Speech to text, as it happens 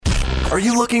Are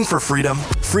you looking for freedom?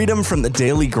 Freedom from the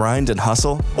daily grind and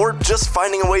hustle? Or just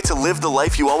finding a way to live the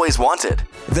life you always wanted?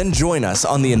 Then join us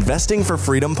on the Investing for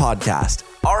Freedom podcast.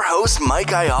 Our host,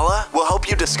 Mike Ayala, will help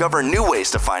you discover new ways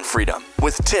to find freedom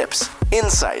with tips,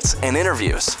 insights, and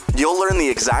interviews. You'll learn the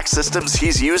exact systems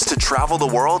he's used to travel the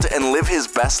world and live his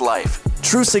best life.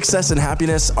 True success and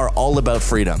happiness are all about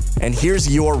freedom. And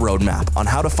here's your roadmap on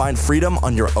how to find freedom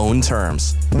on your own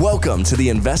terms. Welcome to the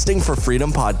Investing for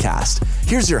Freedom podcast.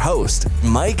 Here's your host,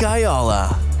 Mike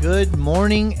Ayala. Good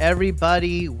morning,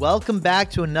 everybody. Welcome back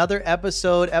to another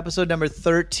episode number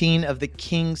 13 of the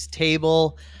King's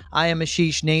Table. I am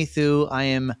Ashish Nathu. I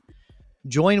am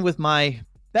joined with my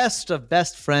best of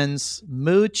best friends,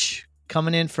 Mooch,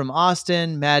 coming in from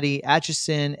Austin, Maddie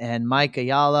Atchison, and Mike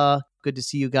Ayala. Good to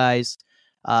see you guys.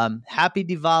 Happy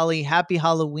Diwali, happy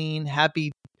Halloween,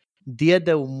 happy Dia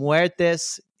de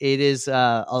Muertes. It is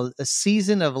a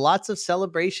season of lots of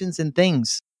celebrations and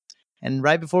things. And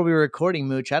right before we were recording,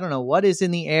 Mooch, I don't know what is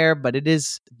in the air, but it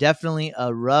is definitely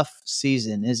a rough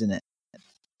season, isn't it?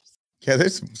 Yeah,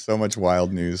 there's so much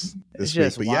wild news this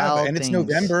week. But yeah, and it's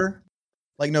November.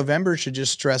 Like November should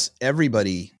just stress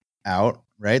everybody out,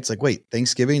 right? It's like, wait,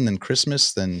 Thanksgiving, then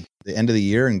Christmas, then the end of the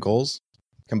year and goals.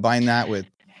 Combine that with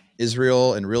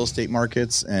Israel and real estate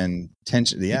markets and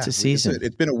tension. Yeah, it's a season.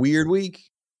 It's been a weird week.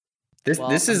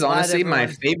 This is honestly my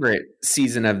favorite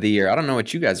season of the year. I don't know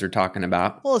what you guys are talking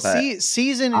about. Well,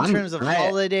 season in terms of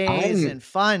holidays and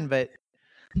fun, but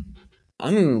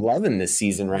I'm loving this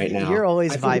season right now. You're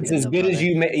always vibing. It's as good as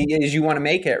you want to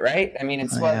make it, right? I mean,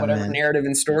 it's whatever narrative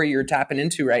and story you're tapping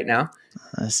into right now.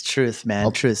 That's truth,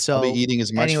 man. Truth. So I'll be eating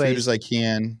as much food as I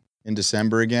can in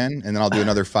December again, and then I'll do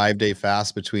another 5-day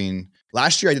fast between.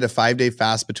 Last year, I did a 5-day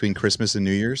fast between Christmas and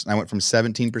New Year's, and I went from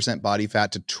 17% body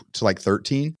fat to like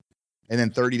 13. And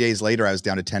then 30 days later, I was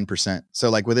down to 10%. So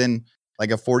like within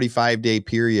like a 45-day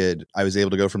period, I was able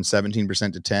to go from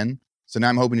 17% to 10. So now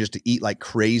I'm hoping just to eat like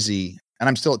crazy. And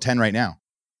I'm still at 10 right now.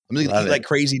 I'm going to eat like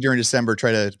crazy during December,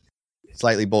 try to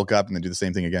slightly bulk up and then do the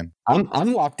same thing again.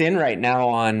 I'm locked in right now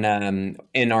on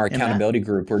in our accountability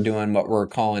group. We're doing what we're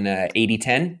calling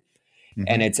 80-10. Mm-hmm.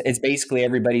 And it's basically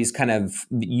everybody's kind of,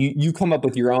 you come up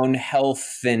with your own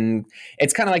health, and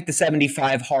it's kind of like the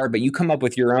 75 hard, but you come up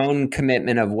with your own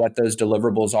commitment of what those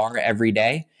deliverables are every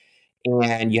day.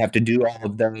 And you have to do all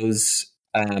of those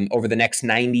over the next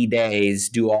 90 days,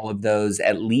 do all of those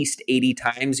at least 80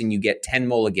 times, and you get 10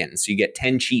 mulligans. So you get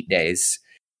 10 cheat days.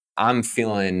 I'm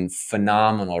feeling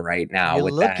phenomenal right now.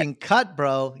 You're looking cut,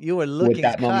 bro. You were looking with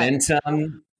that cut.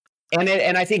 Momentum.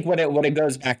 And I think what it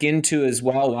goes back into as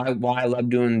well, why I love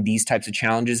doing these types of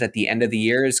challenges at the end of the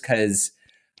year is because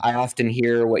I often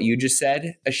hear what you just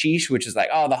said, Ashish, which is like,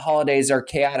 oh, the holidays are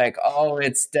chaotic. Oh,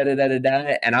 it's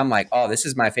da-da-da-da-da. And I'm like, oh, this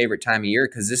is my favorite time of year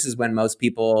because this is when most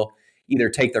people either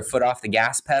take their foot off the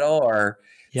gas pedal or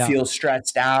feel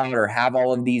stressed out or have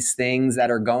all of these things that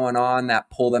are going on that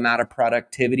pull them out of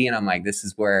productivity. And I'm like, this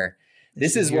is where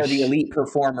the elite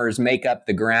performers make up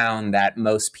the ground that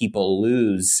most people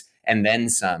lose. And then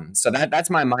some. So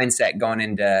that's my mindset going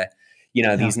into,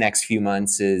 these next few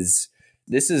months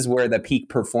this is where the peak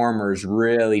performers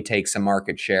really take some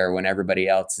market share when everybody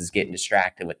else is getting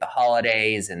distracted with the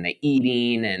holidays and the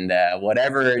eating and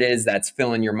whatever it is that's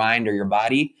filling your mind or your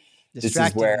body. This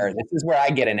is where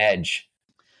I get an edge.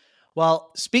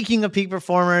 Well, speaking of peak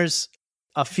performers,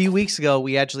 a few weeks ago,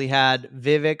 we actually had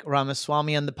Vivek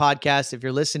Ramaswamy on the podcast. If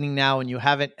you're listening now and you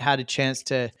haven't had a chance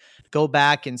to go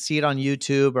back and see it on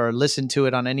YouTube or listen to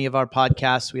it on any of our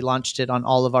podcasts, we launched it on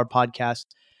all of our podcasts.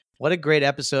 What a great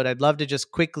episode. I'd love to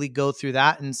just quickly go through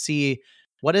that and see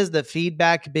what has the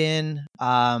feedback been.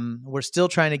 We're still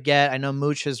trying to get, I know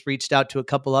Mooch has reached out to a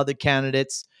couple other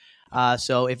candidates.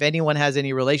 So if anyone has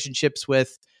any relationships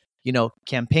with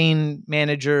campaign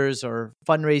managers or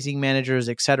fundraising managers,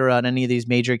 et cetera, on any of these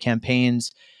major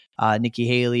campaigns, Nikki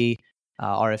Haley,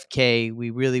 RFK,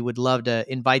 we really would love to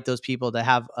invite those people to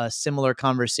have a similar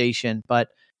conversation. But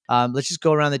let's just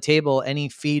go around the table. Any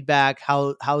feedback?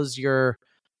 How's your,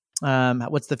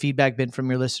 what's the feedback been from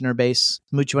your listener base?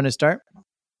 Mooch, you want to start?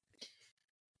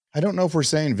 I don't know if we're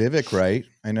saying Vivek right.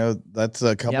 I know that's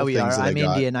a couple things that I'm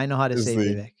Indian. I know how to say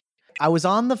Vivek. I was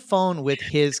on the phone with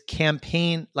his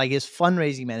campaign, like his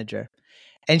fundraising manager,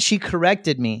 and she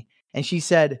corrected me and she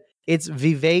said, it's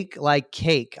Vivek like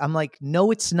cake. I'm like, no,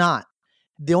 it's not.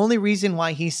 The only reason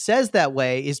why he says that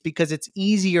way is because it's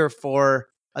easier for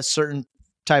a certain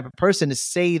type of person to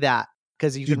say that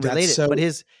because you can relate it. But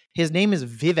his name is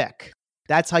Vivek.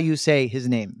 That's how you say his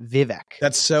name, Vivek.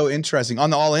 That's so interesting. On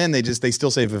the All In, they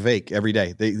still say Vivek every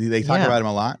day. They talk about him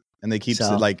a lot, and they keep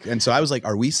and so I was like,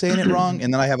 are we saying it wrong?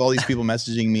 And then I have all these people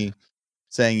messaging me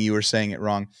saying you were saying it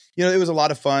wrong. It was a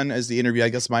lot of fun as the interview. I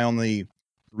guess my only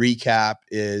recap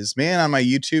is, man, on my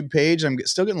YouTube page, I'm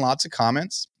still getting lots of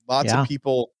comments, lots of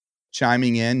people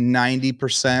chiming in,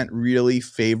 90% really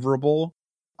favorable.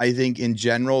 I think in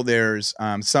general, there's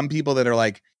some people that are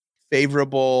like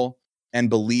favorable and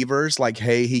believers, like,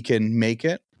 hey, he can make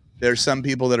it. There's some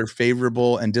people that are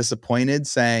favorable and disappointed,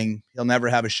 saying he'll never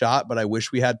have a shot, but I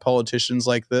wish we had politicians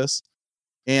like this.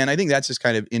 And I think that's just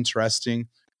kind of interesting.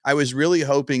 I was really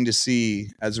hoping to see,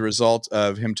 as a result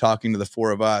of him talking to the four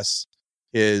of us,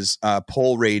 his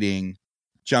poll rating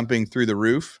jumping through the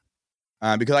roof,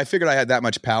 because I figured I had that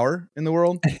much power in the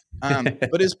world.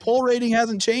 But his poll rating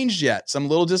hasn't changed yet. So I'm a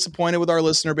little disappointed with our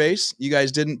listener base. You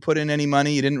guys didn't put in any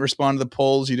money. You didn't respond to the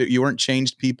polls. You weren't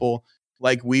changed people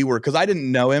like we were, because I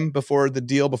didn't know him before the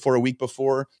deal, before a week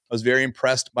before. I was very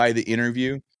impressed by the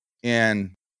interview.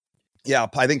 And yeah,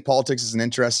 I think politics is an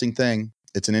interesting thing.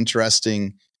 It's an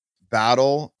interesting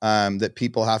battle that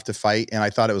people have to fight. And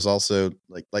I thought it was also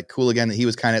like cool again that he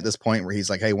was kind of at this point where he's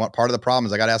like, hey, what part of the problem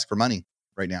is I got to ask for money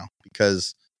right now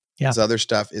because this other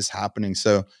stuff is happening.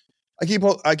 So I keep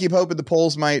hoping the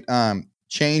polls might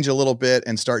change a little bit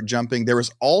and start jumping. There was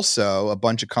also a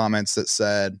bunch of comments that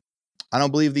said, I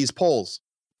don't believe these polls.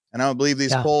 And I don't believe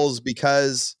these polls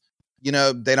because,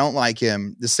 they don't like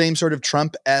him. The same sort of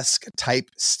Trump-esque type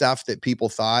stuff that people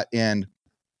thought. And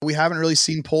we haven't really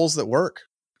seen polls that work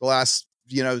the last,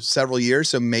 several years.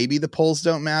 So maybe the polls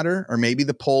don't matter, or maybe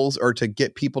the polls are to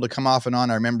get people to come off and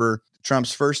on. I remember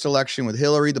Trump's first election with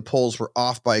Hillary, the polls were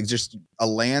off by just a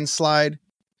landslide.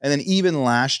 And then even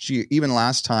last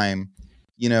time,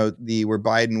 where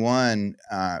Biden won,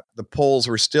 the polls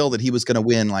were still that he was going to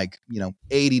win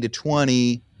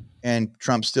 80-20, and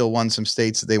Trump still won some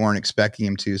states that they weren't expecting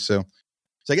him to. So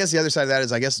I guess the other side of that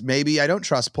is, I guess maybe I don't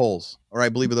trust polls, or I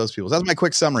believe in those people. That's my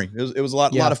quick summary. It was a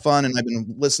lot of fun, and I've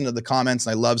been listening to the comments,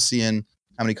 and I love seeing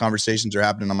how many conversations are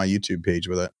happening on my YouTube page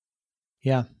with it.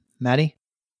 Yeah. Maddie?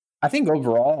 I think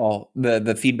overall,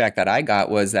 the feedback that I got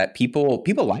was that people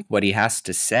like what he has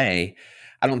to say.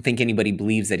 I don't think anybody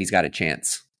believes that he's got a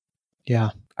chance. Yeah.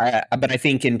 But I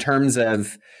think in terms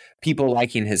of people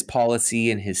liking his policy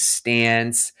and his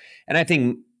stance, and I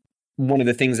think one of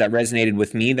the things that resonated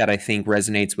with me that I think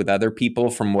resonates with other people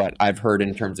from what I've heard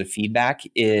in terms of feedback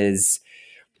is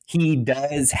he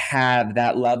does have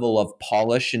that level of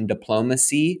polish and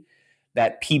diplomacy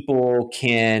that people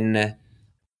can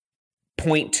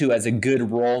point to as a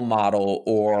good role model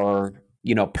or,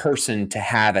 person to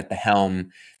have at the helm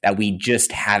that we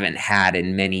just haven't had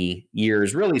in many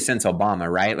years, really since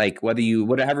Obama, right? Like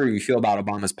whatever you feel about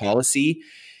Obama's policy,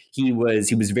 he was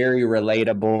very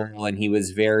relatable, and he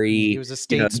was very a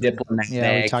statesman.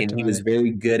 Diplomatic, and he was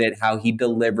very good at how he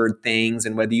delivered things.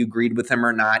 And whether you agreed with him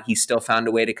or not, he still found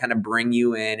a way to kind of bring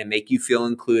you in and make you feel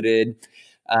included.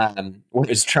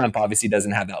 Whereas Trump obviously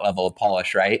doesn't have that level of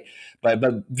polish, right? But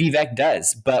Vivek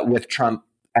does, but with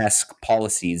Trump-esque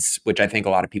policies, which I think a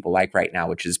lot of people like right now,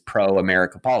 which is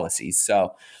pro-America policies.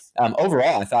 So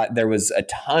overall, I thought there was a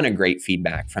ton of great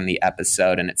feedback from the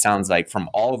episode, and it sounds like from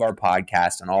all of our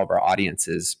podcasts and all of our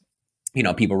audiences,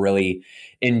 people really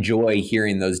enjoy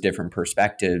hearing those different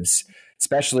perspectives,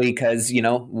 especially because,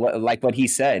 like what he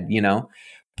said,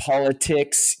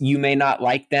 politics, you may not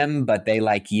like them, but they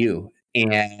like you.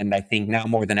 And I think now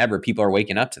more than ever, people are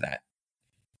waking up to that.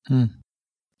 Do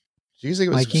you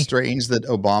think it was strange that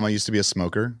Obama used to be a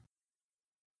smoker?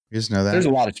 You just know that? There's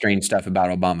a lot of strange stuff about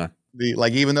Obama.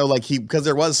 Even though because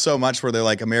there was so much where they're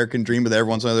like American Dream, but every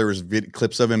once in a while there was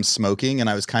clips of him smoking. And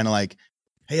I was kind of like,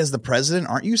 hey, as the president,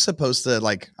 aren't you supposed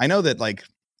to I know that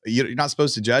you're not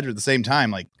supposed to judge, but at the same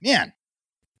time, man,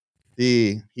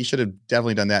 he should have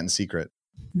definitely done that in secret.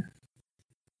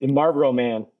 The Marlboro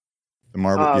Man. The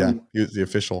Marlboro, he was the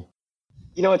official.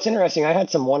 It's interesting. I had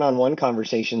some one-on-one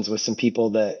conversations with some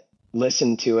people that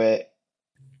listened to it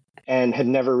and had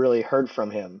never really heard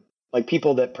from him, like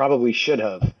people that probably should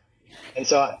have. And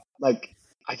so,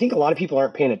 I think a lot of people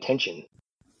aren't paying attention.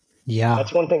 Yeah.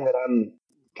 That's one thing that I'm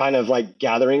kind of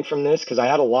gathering from this, because I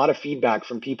had a lot of feedback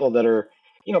from people that are,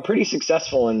 pretty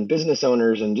successful and business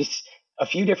owners, and just a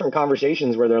few different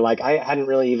conversations where they're like, I hadn't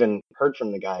really even heard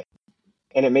from the guy.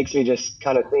 And it makes me just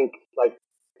kind of think,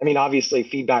 obviously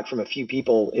feedback from a few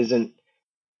people isn't,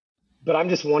 but I'm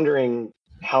just wondering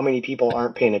how many people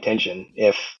aren't paying attention.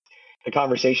 If the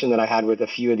conversation that I had with a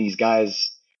few of these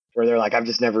guys where they're like, I've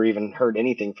just never even heard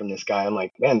anything from this guy. I'm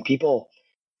like, man,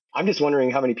 I'm just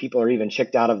wondering how many people are even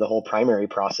checked out of the whole primary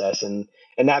process. And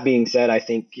that being said, I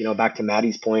think, back to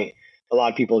Maddie's point, a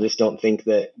lot of people just don't think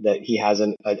that he has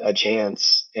a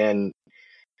chance. And,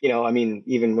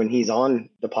 even when he's on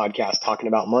the podcast talking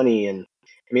about money and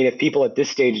I mean, if people at this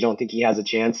stage don't think he has a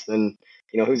chance, then,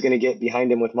 who's going to get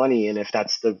behind him with money? And if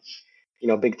that's the,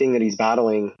 big thing that he's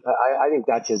battling, I think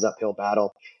that's his uphill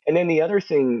battle. And then the other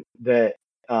thing that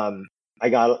I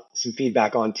got some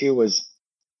feedback on too was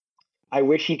I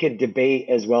wish he could debate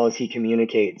as well as he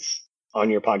communicates on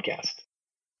your podcast.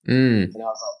 And I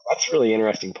was like, that's a really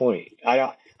interesting point.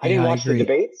 I didn't watch the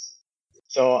debates,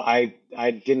 so I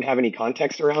didn't have any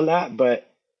context around that, but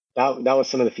that was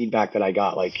some of the feedback that I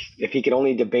got. Like, if he could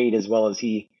only debate as well as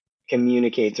he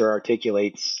communicates or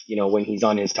articulates, when he's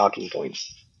on his talking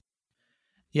points.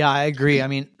 Yeah, I agree. I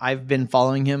mean, I've been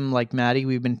following him like Maddie.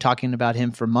 We've been talking about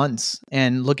him for months.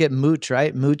 And look at Mooch,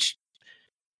 right? Mooch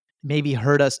maybe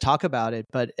heard us talk about it,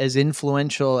 but as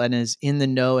influential and as in the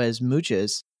know as Mooch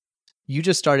is, you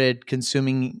just started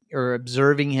consuming or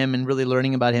observing him and really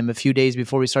learning about him a few days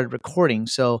before we started recording.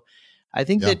 So I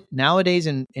think that nowadays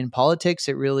in politics,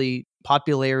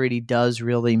 popularity does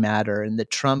really matter. And the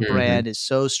Trump brand is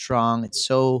so strong. It's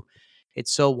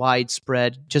so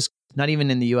widespread, just not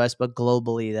even in the US, but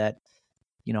globally, that,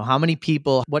 how many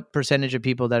people, what percentage of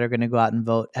people that are going to go out and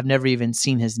vote have never even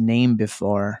seen his name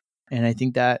before. And I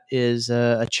think that is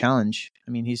a challenge.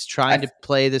 I mean, he's trying to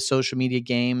play the social media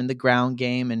game and the ground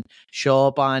game and show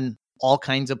up on all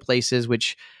kinds of places,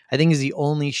 which I think is the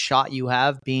only shot you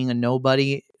have being a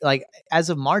nobody. Like, as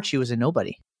of March, he was a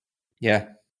nobody. Yeah.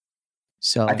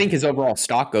 So I think his overall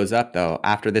stock goes up though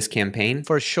after this campaign.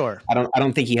 For sure. I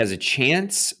don't think he has a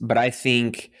chance, but I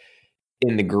think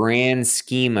in the grand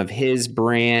scheme of his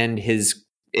brand,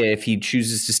 if he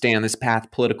chooses to stay on this path,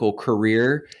 political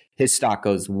career, his stock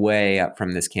goes way up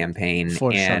from this campaign.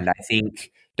 And I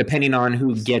think depending on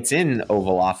who gets in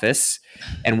Oval Office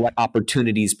and what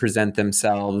opportunities present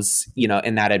themselves,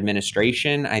 in that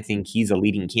administration, I think he's a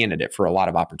leading candidate for a lot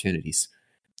of opportunities.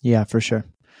 Yeah, for sure.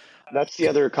 That's the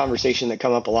other conversation that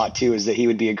come up a lot too, is that he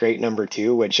would be a great number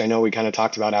 2, which I know we kind of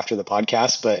talked about after the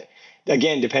podcast, but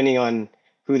again, depending on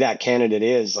who that candidate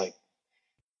is, like,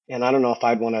 and I don't know if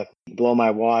I'd want to blow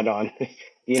my wad on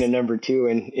being a number 2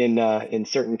 in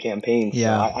certain campaigns.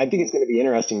 Yeah. So I think it's going to be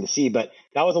interesting to see, but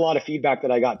that was a lot of feedback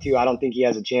that I got too. I don't think he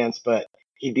has a chance, but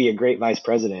he'd be a great vice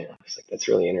president. I was like, that's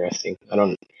really interesting. I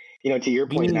don't, to your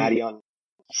point, Maddie, on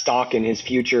stock and his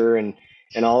future and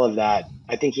all of that,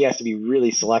 I think he has to be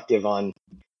really selective on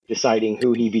deciding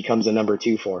who he becomes a number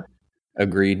 2 for.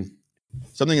 Agreed.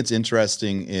 Something that's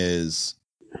interesting is,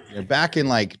 back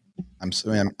in I'm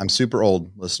super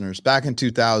old, listeners. Back in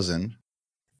 2000,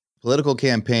 political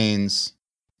campaigns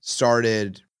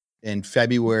started in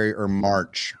February or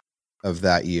March of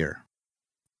that year,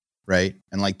 right?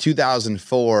 And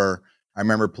 2004, I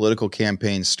remember political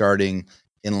campaigns starting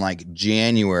in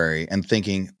January and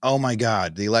thinking, oh my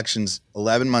God, the election's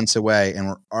 11 months away and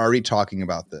we're already talking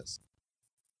about this.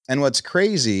 And what's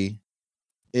crazy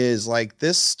is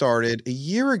this started a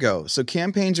year ago. So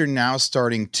campaigns are now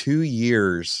starting 2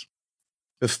 years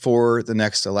before the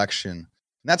next election. And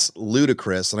that's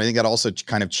ludicrous. And I think that also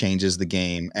kind of changes the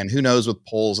game. And who knows with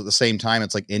polls at the same time,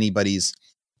 it's anybody's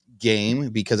game,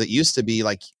 because it used to be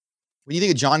when you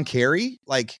think of John Kerry,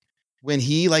 when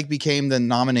he became the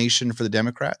nomination for the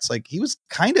Democrats, he was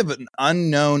kind of an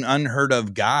unknown, unheard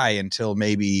of guy until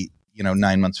maybe,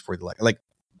 9 months before the election.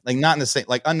 Not in the same,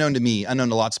 unknown to me, unknown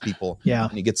to lots of people. Yeah.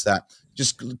 And he gets that.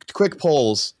 Just quick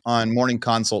polls on Morning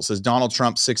Consult says Donald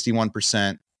Trump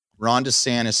 61%, Ron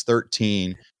DeSantis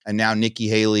 13%, and now Nikki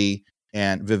Haley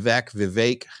and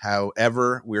Vivek,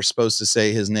 however we're supposed to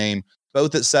say his name,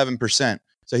 both at 7%.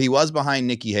 So he was behind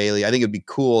Nikki Haley. I think it'd be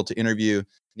cool to interview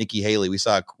Nikki Haley.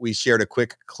 We shared a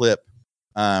quick clip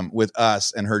with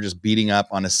us and her just beating up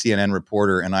on a CNN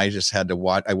reporter, and I just had to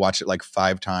watch. I watched it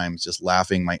 5 times, just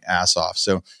laughing my ass off.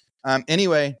 So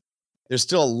anyway, there's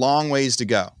still a long ways to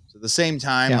go. So at the same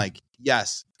time,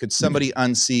 yes, could somebody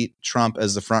unseat Trump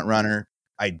as the front runner?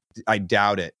 I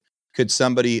doubt it. Could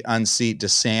somebody unseat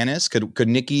DeSantis? Could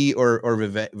Nikki or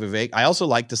Vivek? I also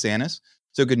like DeSantis.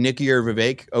 So could Nikki or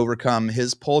Vivek overcome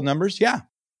his poll numbers? Yeah.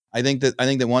 I think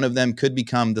that one of them could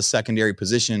become the secondary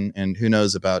position, and who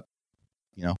knows about,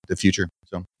 the future.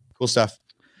 So cool stuff.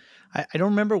 I don't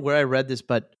remember where I read this,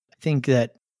 but I think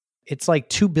that it's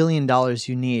 $2 billion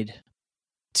you need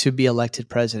to be elected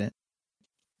president.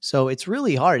 So it's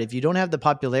really hard if you don't have the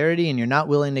popularity and you're not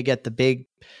willing to get the big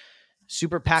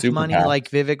super PAC money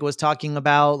like Vivek was talking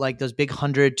about, those big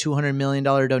 $100, $200 million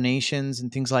donations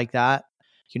and things like that.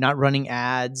 You're not running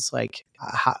ads. That's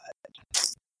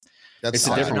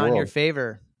not in your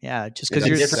favor. Yeah, just because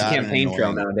you're you're a different campaign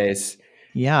trail nowadays.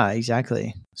 Yeah,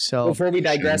 exactly. So before we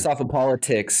digress off of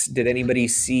politics, did anybody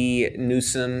see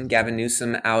Gavin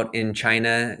Newsom out in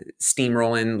China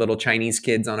steamrolling little Chinese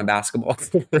kids on a basketball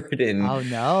court? And oh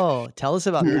no, tell us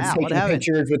about he was that. What taking happened?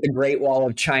 pictures with the Great Wall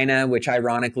of China, which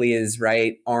ironically is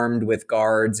armed with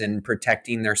guards and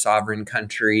protecting their sovereign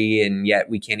country, and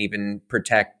yet we can't even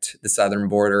protect the southern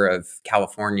border of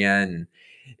California. And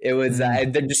it was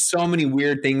there's just so many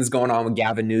weird things going on with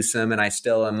Gavin Newsom, and I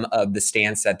still am of the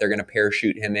stance that they're going to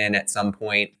parachute him in at some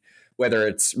point, whether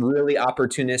it's really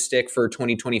opportunistic for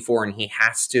 2024 and he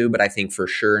has to, but I think for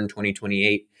sure in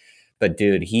 2028. But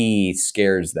dude, he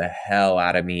scares the hell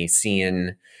out of me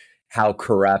seeing how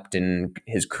corrupt and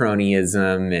his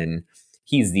cronyism, and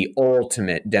he's the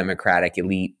ultimate Democratic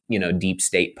elite, deep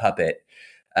state puppet.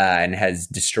 And has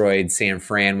destroyed San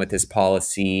Fran with his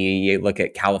policy. You look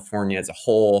at California as a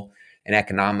whole and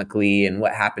economically and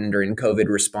what happened during COVID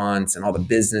response and all the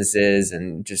businesses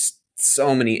and just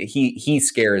so many. He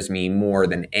scares me more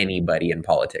than anybody in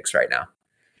politics right now.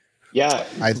 Yeah.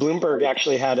 Bloomberg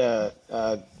actually had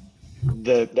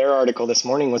their article this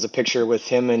morning was a picture with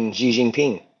him and Xi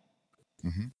Jinping.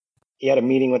 Mm-hmm. He had a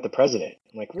meeting with the president.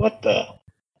 I'm like, what the?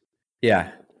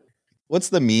 Yeah. What's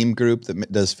the meme group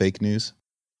that does fake news?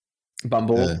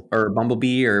 Or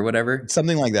Bumblebee or whatever.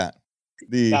 Something like that.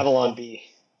 The Babylon Bee.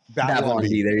 Babylon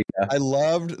Bee. There you go. I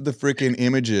loved the freaking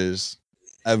images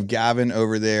of Gavin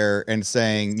over there and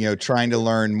saying, trying to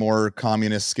learn more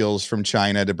communist skills from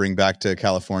China to bring back to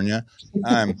California.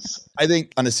 I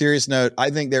think on a serious note, I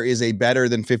think there is a better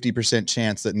than 50%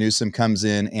 chance that Newsom comes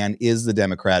in and is the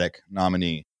Democratic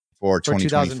nominee for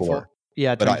 2024.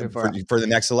 Yeah. But for the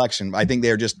next election, I think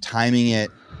they're just timing it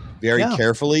very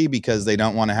carefully because they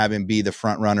don't want to have him be the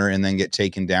front runner and then get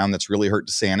taken down. That's really hurt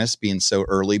DeSantis being so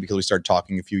early because we started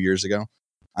talking a few years ago.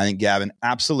 I think Gavin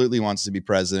absolutely wants to be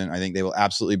president. I think they will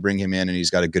absolutely bring him in and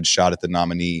he's got a good shot at the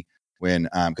nominee when,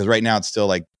 because right now it's still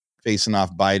like facing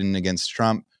off Biden against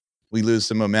Trump. We lose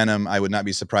some momentum. I would not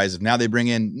be surprised if now they bring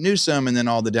in Newsom and then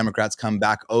all the Democrats come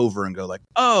back over and go like,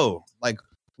 oh, like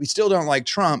we still don't like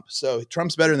Trump. So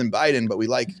Trump's better than Biden, but we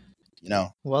like,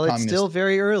 well, it's still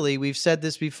very early. We've said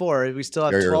this before. We still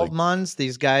have 12 months.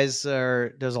 These guys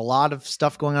there's a lot of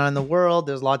stuff going on in the world.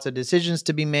 There's lots of decisions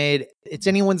to be made. It's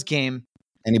anyone's game.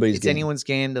 Anyone's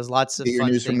game. There's lots of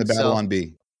fun news things. From the Babylon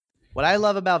Bee. What I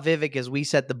love about Vivek is we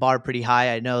set the bar pretty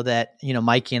high. I know that,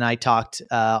 Mikey and I talked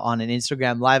on an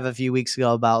Instagram live a few weeks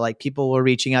ago about like people were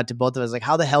reaching out to both of us. Like,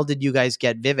 how the hell did you guys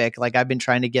get Vivek? Like, I've been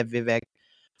trying to get Vivek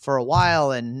for a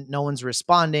while and no one's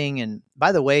responding. And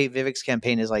by the way, Vivek's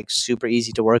campaign is like super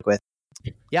easy to work with.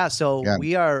 Yeah. So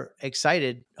we are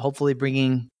excited, hopefully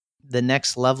bringing the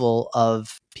next level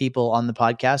of people on the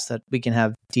podcast that we can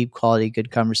have deep quality, good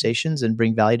conversations and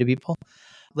bring value to people.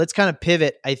 Let's kind of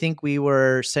pivot. I think we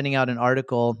were sending out an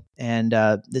article and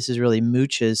this is really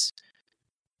Mooch's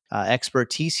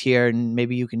expertise here. And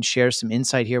maybe you can share some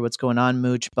insight here, what's going on,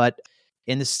 Mooch. But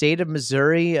in the state of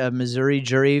Missouri, a Missouri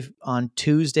jury on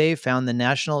Tuesday found the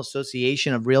National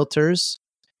Association of Realtors,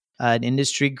 an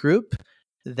industry group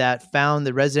that found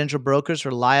the residential brokers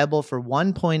were liable for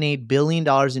 $1.8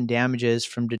 billion in damages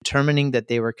from determining that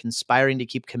they were conspiring to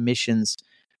keep commissions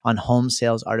on home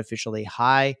sales artificially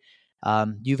high.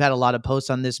 You've had a lot of posts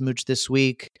on this, Mooch, this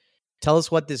week. Tell us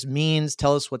what this means.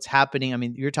 Tell us what's happening. I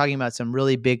mean, you're talking about some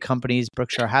really big companies,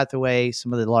 Berkshire Hathaway,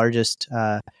 some of the largest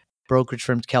brokerage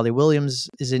firms. Keller Williams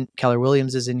is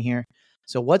in here.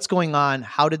 So what's going on?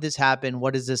 How did this happen?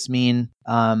 What does this mean?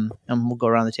 And we'll go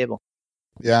around the table.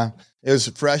 Yeah, it was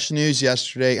fresh news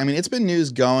yesterday. I mean, it's been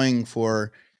news going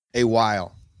for a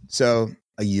while. So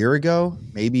a year ago,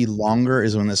 maybe longer,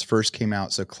 is when this first came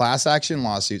out. So class action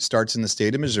lawsuit starts in the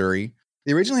state of Missouri.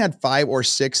 They originally had 5 or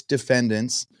 6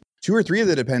 defendants. 2 or 3 of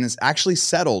the defendants actually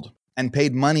settled and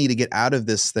paid money to get out of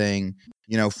this thing,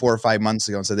 4 or 5 months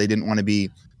ago. And so they didn't want to be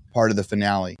part of the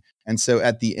finale. And so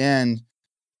at the end,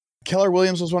 Keller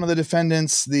Williams was one of the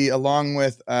defendants, along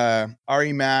with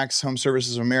RE Max, Home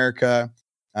Services of America,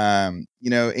 and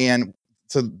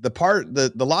so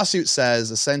the lawsuit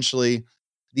says essentially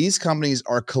these companies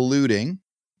are colluding,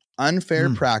 unfair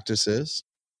practices.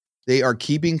 They are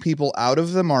keeping people out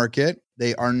of the market.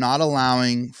 They are not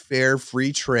allowing fair,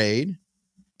 free trade.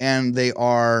 And they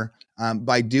are,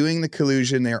 by doing the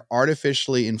collusion, they're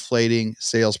artificially inflating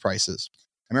sales prices.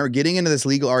 I remember getting into this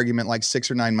legal argument like 6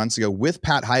 or 9 months ago with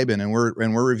Pat Hyben, and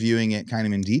we're reviewing it kind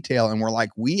of in detail. And we're like,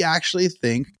 we actually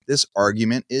think this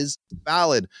argument is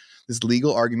valid. This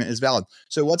legal argument is valid.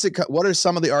 So what are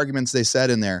some of the arguments they said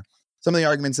in there? Some of the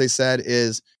arguments they said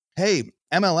is, hey,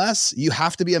 MLS, you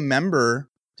have to be a member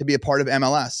to be a part of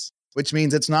MLS. which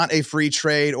means it's not a free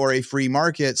trade or a free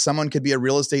market. Someone could be a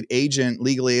real estate agent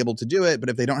legally able to do it, but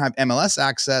if they don't have MLS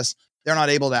access, they're not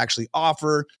able to actually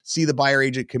offer, see the buyer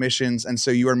agent commissions. And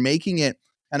so you are making it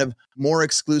kind of more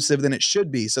exclusive than it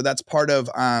should be. So that's part of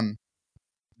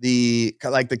the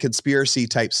conspiracy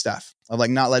type stuff of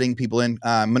like not letting people in,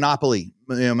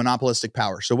 monopolistic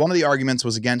power. So one of the arguments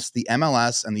was against the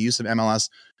MLS and the use of MLS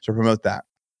to promote that.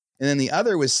 And then the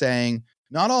other was saying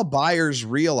not all buyers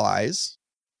realize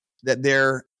that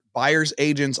their buyer's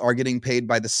agents are getting paid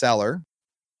by the seller.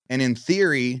 And in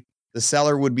theory, the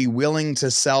seller would be willing to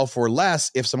sell for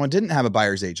less if someone didn't have a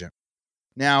buyer's agent.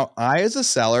 Now, I, as a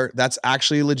seller, that's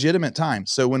actually a legitimate time.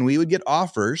 So when we would get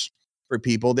offers for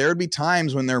people, there would be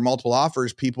times when there are multiple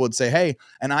offers, people would say, hey,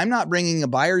 and I'm not bringing a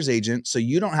buyer's agent, so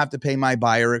you don't have to pay my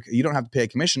buyer, you don't have to pay a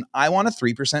commission. I want a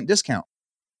 3% discount.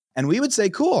 And we would say,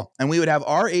 cool. And we would have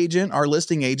our agent, our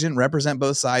listing agent, represent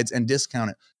both sides and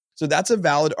discount it. So that's a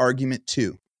valid argument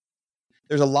too.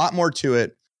 There's a lot more to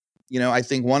it. I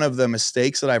think one of the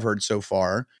mistakes that I've heard so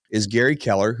far is Gary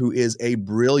Keller, who is a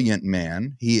brilliant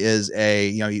man. He is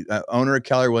owner of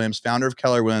Keller Williams, founder of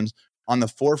Keller Williams, on the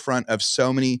forefront of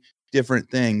so many different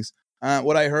things.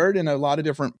 What I heard in a lot of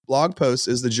different blog posts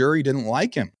is the jury didn't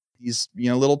like him. He's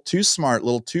a little too smart, a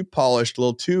little too polished, a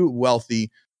little too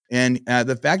wealthy. And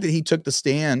the fact that he took the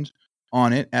stand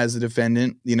on it as a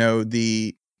defendant,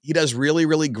 he does really,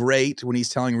 really great when he's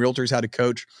telling realtors how to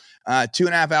coach.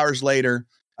 2.5 hours later,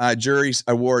 jury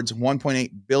awards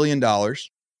 $1.8 billion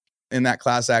in that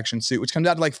class action suit, which comes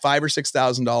out to like $5,000 or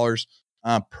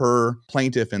 $6,000 per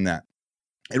plaintiff in that.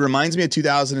 It reminds me of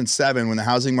 2007 when the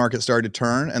housing market started to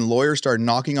turn and lawyers started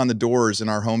knocking on the doors in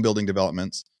our home building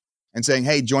developments and saying,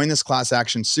 hey, join this class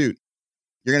action suit.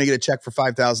 You're going to get a check for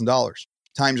 $5,000.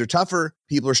 Times are tougher.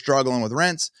 People are struggling with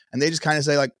rents. And they just kind of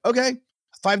say like, okay,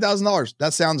 $5,000.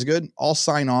 That sounds good. I'll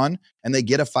sign on. And they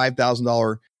get a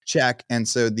 $5,000 check. And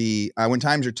so when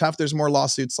times are tough, there's more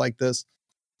lawsuits like this.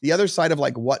 The other side of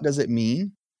like, what does it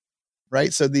mean?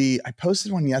 Right. So I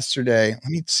posted one yesterday. Let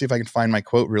me see if I can find my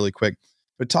quote really quick.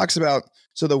 But it talks about,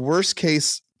 so the worst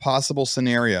case possible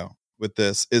scenario with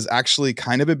this is actually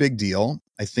kind of a big deal.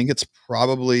 I think it's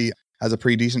probably has a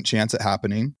pretty decent chance at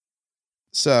happening.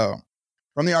 So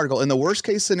from the article, in the worst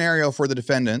case scenario for the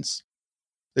defendants,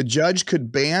 the judge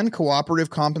could ban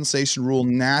cooperative compensation rule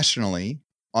nationally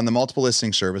on the multiple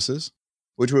listing services,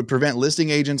 which would prevent listing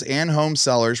agents and home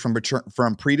sellers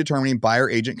from predetermining buyer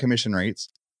agent commission rates.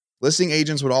 Listing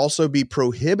agents would also be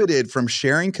prohibited from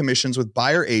sharing commissions with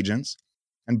buyer agents,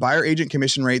 and buyer agent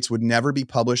commission rates would never be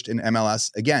published in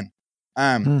MLS again.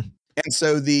 And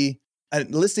so a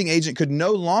listing agent could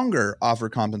no longer offer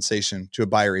compensation to a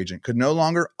buyer agent, could no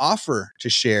longer offer to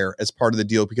share as part of the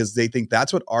deal because they think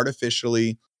that's what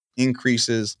artificially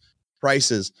increases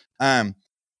prices.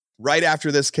 Right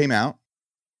after this came out,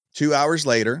 2 hours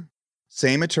later,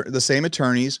 the same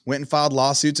attorneys went and filed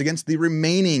lawsuits against the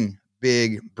remaining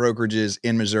big brokerages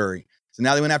in Missouri. So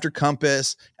now they went after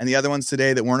Compass and the other ones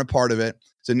today that weren't a part of it.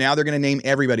 So now they're going to name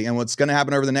everybody. And what's going to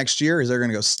happen over the next year is they're going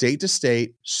to go state to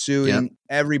state, suing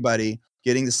everybody,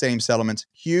 getting the same settlements.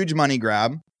 Huge money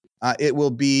grab. It will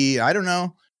be, I don't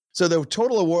know. So the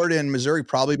total award in Missouri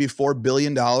probably be $4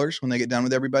 billion when they get done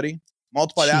with everybody.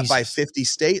 Multiply that by 50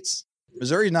 states.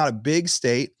 Missouri is not a big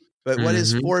state, but what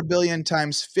is 4 billion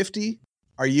times 50?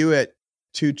 Are you at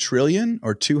 2 trillion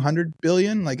or 200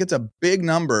 billion? Like it's a big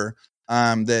number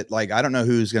that like, I don't know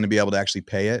who's going to be able to actually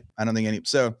pay it. I don't think any.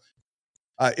 So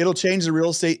it'll change the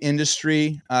real estate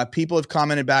industry. People have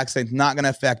commented back saying it's not going to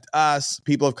affect us.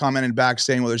 People have commented back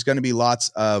saying, well, there's going to be lots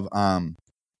of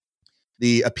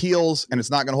the appeals and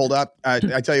it's not going to hold up. I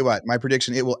tell you what, my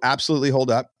prediction, it will absolutely hold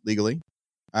up legally.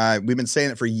 We've been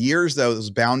saying it for years, though. It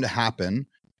was bound to happen.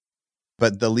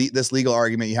 But this legal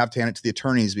argument, you have to hand it to the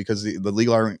attorneys because the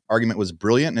legal argument was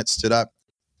brilliant and it stood up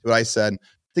to what I said.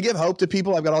 To give hope to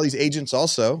people, I've got all these agents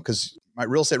also because my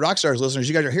Real Estate Rockstars listeners,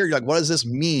 you guys are here. You're like, what does this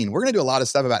mean? We're going to do a lot of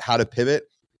stuff about how to pivot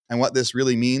and what this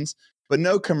really means. But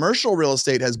no commercial real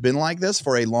estate has been like this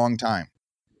for a long time.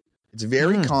 It's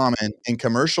very common in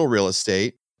commercial real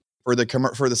estate for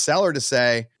the seller to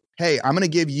say, hey, I'm going to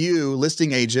give you,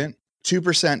 listing agent,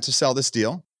 2% to sell this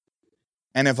deal.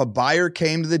 And if a buyer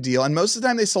came to the deal, and most of the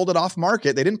time they sold it off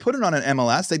market, they didn't put it on an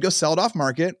MLS, they'd go sell it off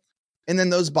market. And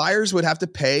then those buyers would have to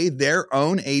pay their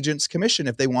own agent's commission.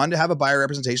 If they wanted to have a buyer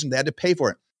representation, they had to pay for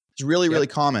it. It's really, really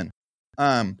common.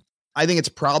 I think it's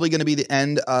probably going to be the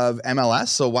end of MLS.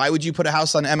 So why would you put a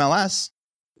house on MLS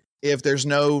if there's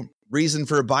no reason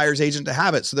for a buyer's agent to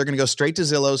have it. So they're going to go straight to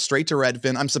Zillow, straight to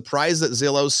Redfin. I'm surprised that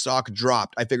Zillow's stock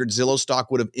dropped. I figured Zillow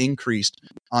stock would have increased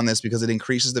on this because it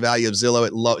increases the value of Zillow.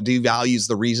 It devalues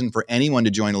the reason for anyone to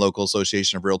join a local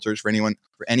association of realtors, for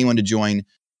anyone to join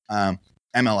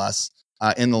MLS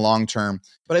in the long term.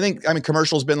 But I think,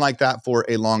 commercial's been like that for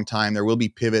a long time. There will be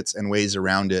pivots and ways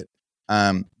around it.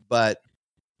 But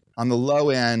on the low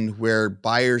end, where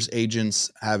buyers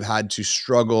agents have had to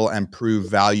struggle and prove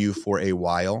value for a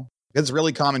while, it's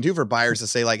really common too for buyers to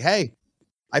say like, hey,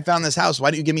 I found this house. Why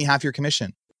don't you give me half your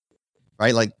commission?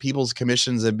 Right? Like people's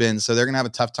commissions have been, so they're going to have a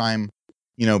tough time,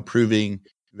 proving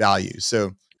value.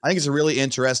 So I think it's a really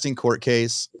interesting court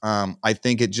case. I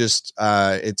think it's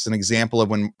an example of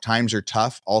when times are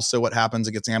tough. Also what happens,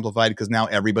 it gets amplified because now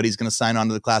everybody's going to sign on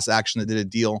to the class action that did a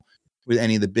deal with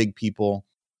any of the big people.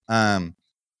 And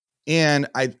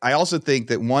I also think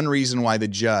that one reason why the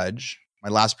judge, my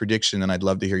last prediction, and I'd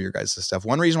love to hear your guys' stuff.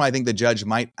 One reason why I think the judge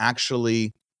might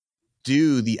actually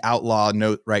do the outlaw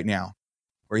note right now,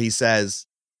 where he says,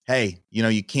 hey,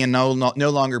 you can no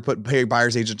longer pay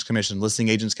buyer's agents commission. Listing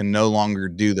agents can no longer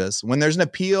do this. When there's an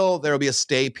appeal, there will be a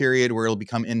stay period where it'll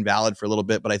become invalid for a little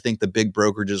bit. But I think the big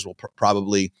brokerages will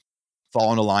probably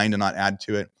fall into line to not add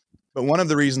to it. But one of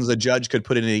the reasons a judge could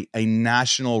put in a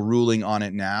national ruling on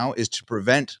it now is to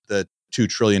prevent the $2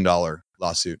 trillion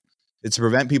lawsuit. It's to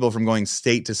prevent people from going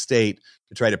state to state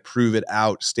to try to prove it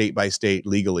out state by state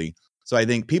legally. So I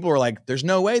think people are like, there's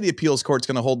no way the appeals court's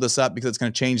going to hold this up because it's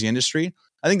going to change the industry.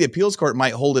 I think the appeals court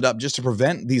might hold it up just to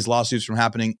prevent these lawsuits from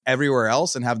happening everywhere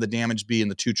else and have the damage be in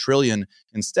the $2 trillion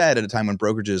instead at a time when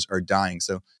brokerages are dying.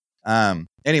 So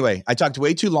anyway, I talked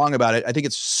way too long about it. I think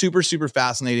it's super, super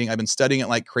fascinating. I've been studying it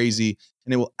like crazy,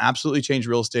 and it will absolutely change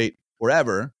real estate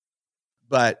forever.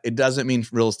 But it doesn't mean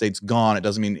real estate's gone. It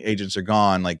doesn't mean agents are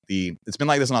gone. It's been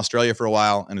like this in Australia for a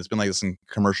while, and it's been like this in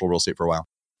commercial real estate for a while.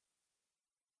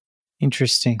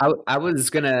 Interesting. I was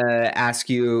going to ask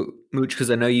you, Mooch,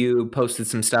 because I know you posted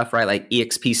some stuff, right? Like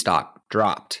EXP stock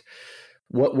dropped.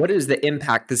 What is the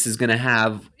impact this is going to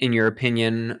have, in your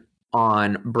opinion,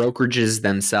 on brokerages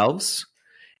themselves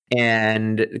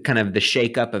and kind of the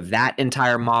shakeup of that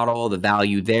entire model, the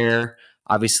value there?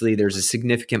 Obviously, there's a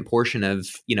significant portion of,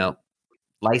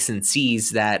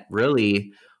 licensees that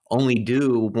really only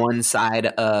do one side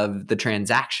of the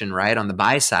transaction, right? On the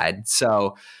buy side.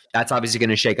 So that's obviously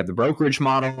going to shake up the brokerage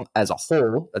model as a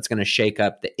whole. That's going to shake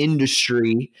up the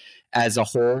industry as a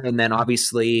whole. And then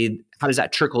obviously, how does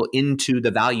that trickle into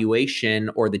the valuation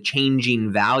or the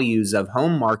changing values of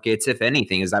home markets, if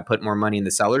anything? Does that put more money in the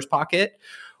seller's pocket?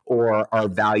 Or are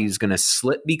values going to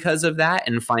slip because of that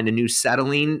and find a new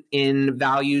settling in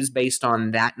values based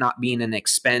on that not being an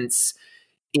expense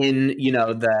in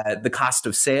the cost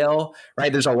of sale,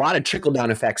 right? There's a lot of trickle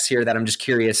down effects here that I'm just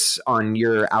curious on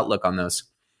your outlook on those.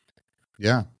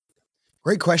 Yeah.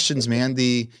 Great questions, man.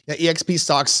 The EXP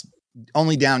stock's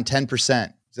only down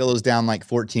 10%. Zillow's down like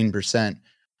 14%.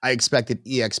 I expected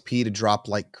EXP to drop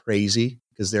like crazy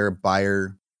because they're a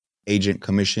buyer agent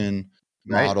commission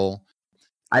model.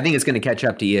 I think it's going to catch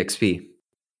up to EXP.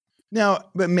 Now,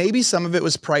 but maybe some of it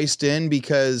was priced in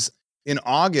because in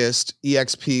August,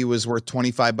 EXP was worth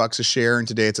 $25 a share, and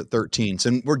today it's at 13.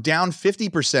 So we're down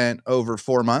 50% over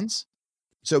 4 months.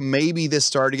 So maybe this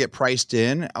started to get priced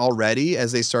in already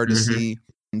as they started to see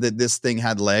that this thing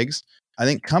had legs. I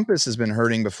think Compass has been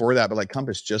hurting before that, but like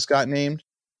Compass just got named.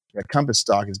 Yeah, Compass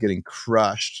stock is getting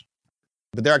crushed,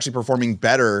 but they're actually performing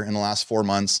better in the last 4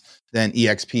 months than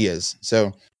EXP is.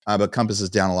 So, but Compass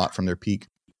is down a lot from their peak.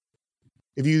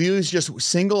 If you use just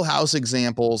single house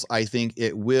examples, I think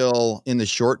it will, in the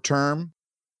short term,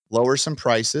 lower some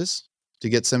prices to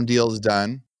get some deals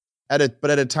done. But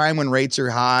at a time when rates are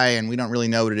high and we don't really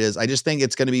know what it is, I just think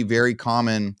it's going to be very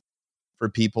common for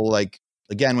people. Like,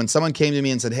 again, when someone came to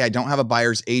me and said, hey, I don't have a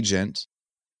buyer's agent,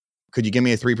 could you give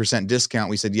me a 3% discount?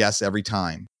 We said yes every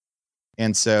time.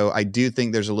 And so I do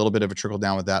think there's a little bit of a trickle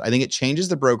down with that. I think it changes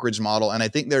the brokerage model. And I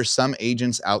think there's some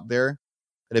agents out there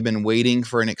that have been waiting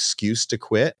for an excuse to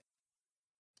quit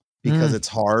because it's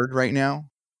hard right now.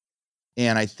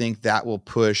 And I think that will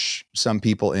push some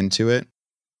people into it.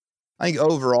 I think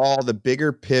overall, the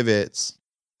bigger pivots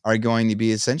are going to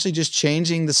be essentially just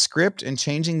changing the script and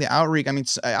changing the outreach. I mean,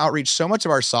 outreach, so much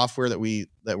of our software that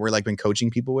we're like been coaching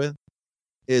people with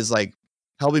is like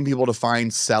helping people to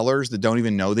find sellers that don't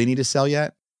even know they need to sell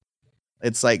yet.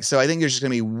 It's like, so I think there's just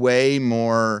going to be way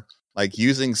more like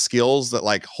using skills that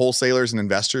like wholesalers and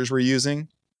investors were using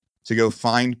to go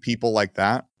find people like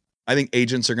that. I think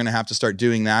agents are going to have to start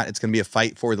doing that. It's going to be a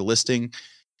fight for the listing.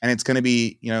 And it's going to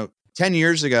be, 10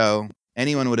 years ago,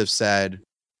 anyone would have said,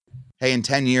 hey, in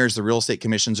 10 years, the real estate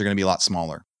commissions are going to be a lot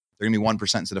smaller. They're going to be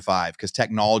 1% instead of 5 because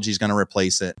technology is going to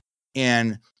replace it.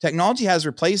 And technology has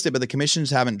replaced it, but the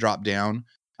commissions haven't dropped down.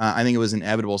 I think it was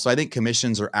inevitable. So I think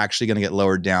commissions are actually going to get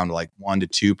lowered down to like 1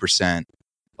 to 2%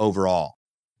 overall.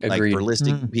 Agreed. Like for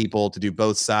listing people to do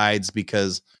both sides,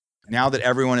 because now that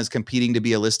everyone is competing to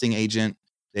be a listing agent,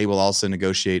 they will also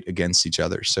negotiate against each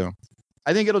other. So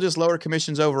I think it'll just lower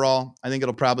commissions overall. I think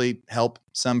it'll probably help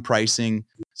some pricing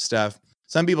stuff.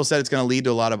 Some people said it's going to lead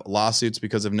to a lot of lawsuits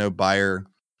because of no buyer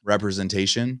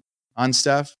representation on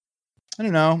stuff. I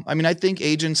don't know. I mean, I think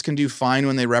agents can do fine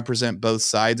when they represent both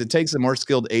sides. It takes a more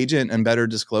skilled agent and better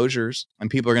disclosures, and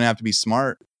people are going to have to be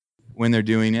smart when they're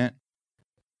doing it.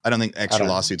 I don't think extra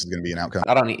lawsuits is going to be an outcome.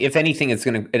 If anything, it's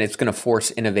going to force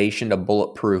innovation to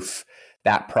bulletproof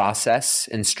that process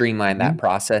and streamline that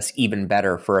process even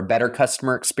better for a better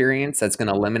customer experience. That's going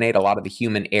to eliminate a lot of the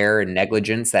human error and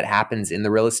negligence that happens in the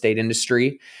real estate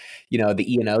industry, the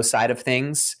E&O side of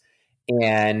things.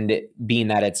 And being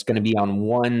that it's going to be on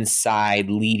one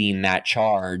side leading that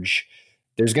charge,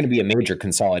 there's going to be a major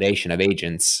consolidation of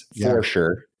agents for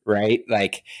sure. Right?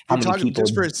 Like how many people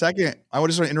just for a second, I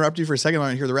just want to interrupt you for a second. I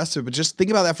want to hear the rest of it, but just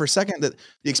think about that for a second, that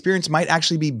the experience might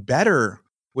actually be better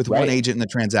with one agent in the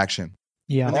transaction.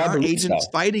 Yeah. When there are agents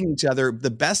fighting each other, the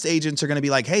best agents are going to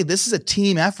be like, hey, this is a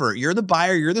team effort. You're the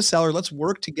buyer, you're the seller. Let's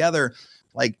work together.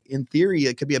 Like in theory,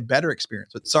 it could be a better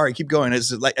experience. But sorry, keep going.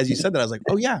 As you said that, I was like,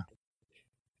 oh yeah.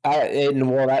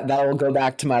 That will go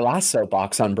back to my last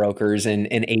soapbox on brokers and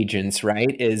agents,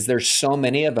 right? Is there's so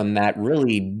many of them that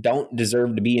really don't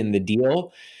deserve to be in the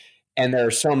deal. And there are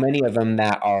so many of them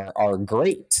that are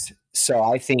great. So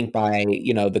I think by,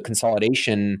 the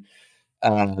consolidation,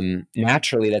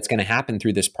 naturally that's going to happen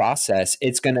through this process.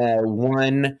 It's going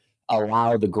to,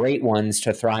 allow the great ones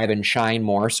to thrive and shine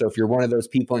more. So if you're one of those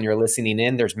people and you're listening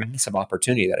in, there's massive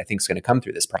opportunity that I think is going to come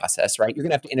through this process, right? You're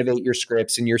going to have to innovate your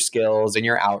scripts and your skills and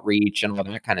your outreach and all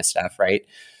that kind of stuff, right?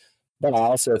 But I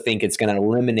also think it's going to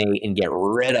eliminate and get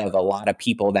rid of a lot of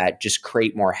people that just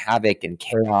create more havoc and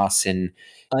chaos and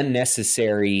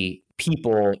unnecessary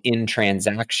people in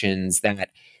transactions that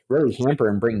really hamper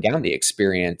and bring down the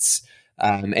experience.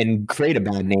 And create a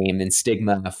bad name and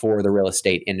stigma for the real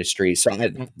estate industry. So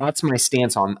that's my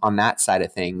stance on that side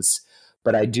of things.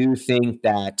 But I do think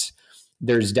that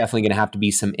there's definitely going to have to be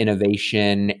some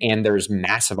innovation, and there's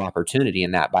massive opportunity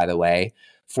in that, by the way,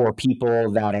 for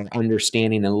people that are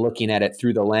understanding and looking at it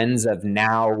through the lens of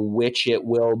now which it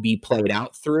will be played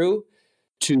out through,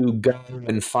 to go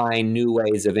and find new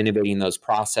ways of innovating those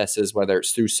processes, whether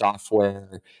it's through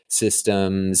software,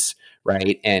 systems,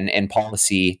 right, and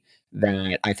policy,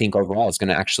 that I think overall is going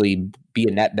to actually be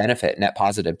a net benefit, net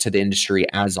positive to the industry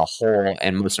as a whole,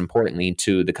 and most importantly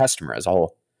to the customer as a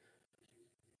whole.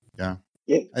 Yeah,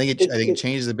 I think it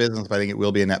changes the business, but I think it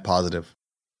will be a net positive.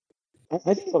 I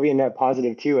think it'll be a net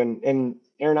positive too. And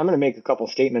Aaron, I'm going to make a couple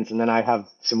statements, and then I have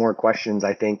some more questions,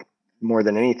 I think, more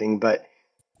than anything. But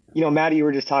Matt, you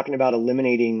were just talking about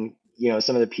eliminating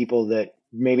some of the people that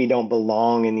maybe don't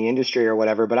belong in the industry or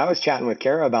whatever. But I was chatting with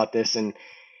Kara about this, and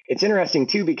it's interesting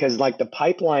too, because like the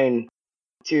pipeline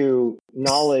to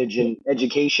knowledge and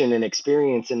education and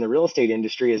experience in the real estate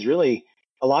industry is really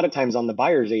a lot of times on the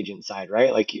buyer's agent side,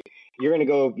 right? Like you're going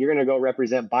to go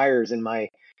represent buyers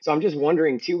so I'm just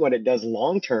wondering too what it does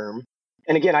long term.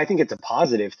 And again, I think it's a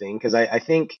positive thing, because I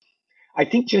think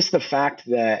just the fact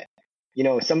that,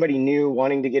 somebody new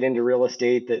wanting to get into real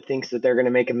estate that thinks that they're going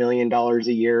to make $1 million a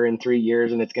year in 3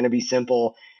 years and it's going to be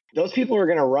simple, those people are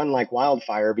going to run like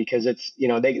wildfire, because it's,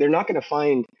 they're not going to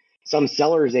find some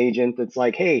seller's agent that's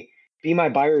like, hey, be my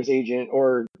buyer's agent.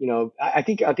 Or, I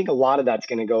think a lot of that's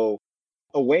going to go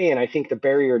away. And I think the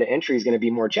barrier to entry is going to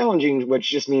be more challenging, which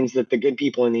just means that the good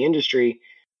people in the industry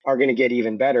are going to get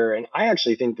even better. And I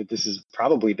actually think that this has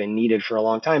probably been needed for a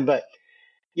long time. But,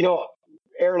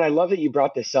 Aaron, I love that you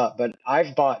brought this up, but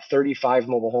I've bought 35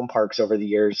 mobile home parks over the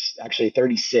years, actually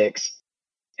 36,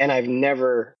 and I've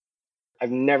never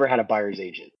had a buyer's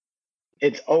agent.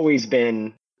 It's always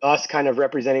been us kind of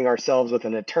representing ourselves with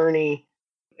an attorney.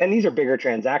 And these are bigger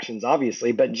transactions,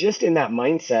 obviously, but just in that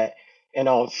mindset, and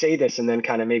I'll say this and then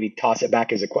kind of maybe toss it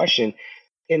back as a question,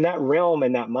 in that realm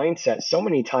and that mindset, so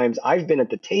many times I've been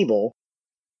at the table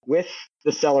with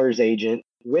the seller's agent,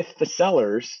 with the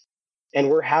sellers, and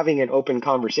we're having an open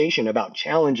conversation about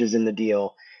challenges in the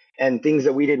deal and things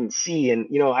that we didn't see. And,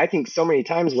 I think so many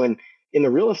times when in the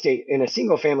real estate, in a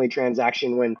single family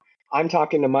transaction, when I'm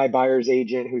talking to my buyer's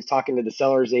agent, who's talking to the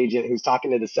seller's agent, who's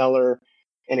talking to the seller,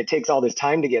 and it takes all this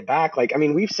time to get back. Like, I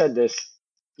mean, we've said this,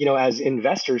 as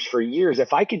investors for years,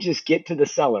 if I could just get to the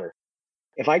seller,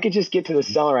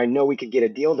 I know we could get a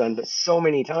deal done. But so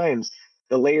many times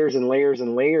the layers and layers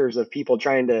and layers of people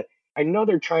trying to I know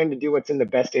they're trying to do what's in the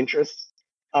best interest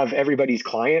of everybody's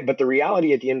client, but the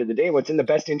reality at the end of the day, what's in the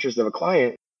best interest of a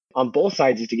client on both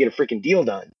sides is to get a freaking deal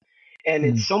done. And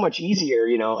it's so much easier,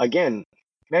 again,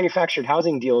 manufactured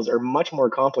housing deals are much more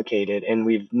complicated, and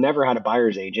we've never had a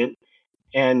buyer's agent.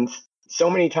 And so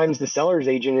many times the seller's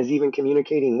agent is even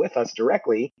communicating with us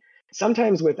directly,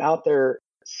 sometimes without their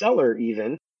seller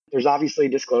even. There's obviously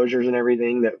disclosures and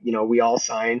everything that, we all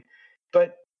sign,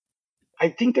 but I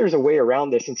think there's a way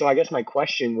around this. And so I guess my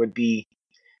question would be,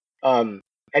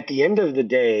 at the end of the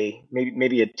day,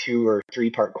 maybe a 2 or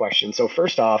 3 part question. So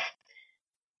first off,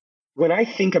 when I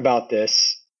think about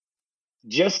this,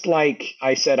 just like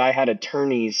I said, I had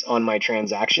attorneys on my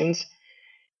transactions,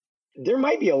 there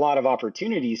might be a lot of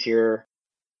opportunities here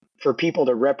for people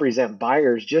to represent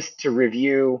buyers just to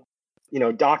review,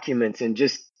 documents and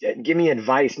just give me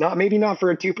advice. Maybe not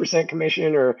for a 2%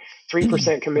 commission or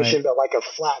 3% commission, Right. but like a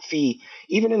flat fee.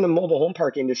 Even in the mobile home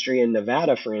park industry in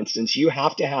Nevada, for instance, you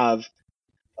have to have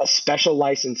a special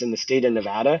license in the state of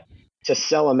Nevada to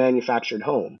sell a manufactured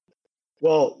home.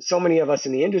 Well, so many of us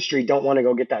in the industry don't want to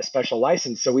go get that special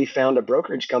license. So we found a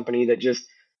brokerage company that just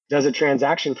does a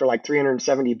transaction for like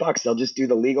 $370. They'll just do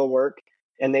the legal work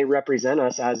and they represent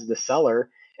us as the seller.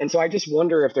 And so I just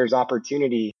wonder if there's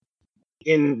opportunity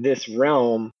in this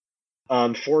realm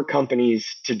for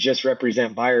companies to just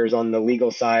represent buyers on the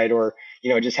legal side, or,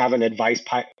 just have an advice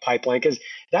pipeline. Because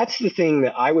that's the thing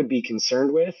that I would be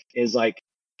concerned with, is like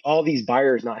all these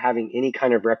buyers not having any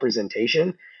kind of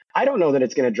representation. I don't know that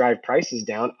it's going to drive prices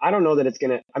down. I don't know that it's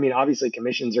going to, obviously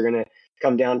commissions are going to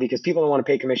come down because people don't want to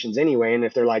pay commissions anyway. And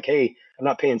if they're like, hey, I'm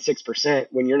not paying 6%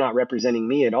 when you're not representing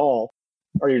me at all,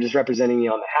 or you're just representing me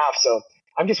on the half. So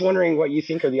I'm just wondering what you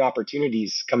think are the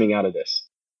opportunities coming out of this.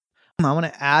 I want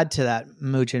to add to that,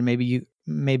 Mooch, and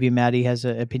maybe Maddie has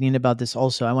an opinion about this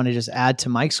also. I want to just add to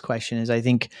Mike's question is, I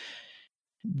think,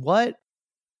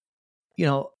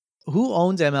 who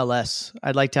owns MLS?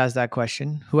 I'd like to ask that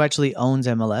question. Who actually owns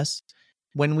MLS?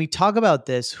 When we talk about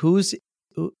this, who's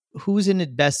in the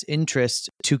best interest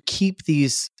to keep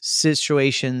these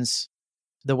situations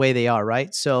the way they are,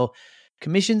 right? So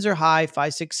commissions are high,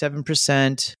 5, 6,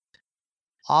 7%.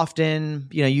 Often,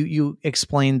 you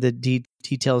explained the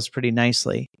details pretty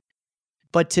nicely.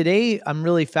 But today, I'm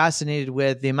really fascinated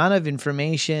with the amount of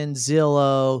information,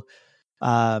 Zillow,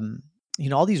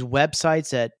 all these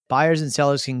websites that buyers and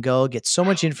sellers can go get so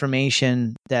much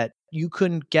information that you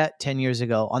couldn't get 10 years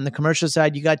ago. On the commercial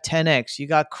side, you got 10X, you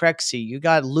got Crexy, you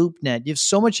got LoopNet. You have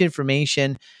so much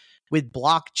information with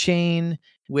blockchain,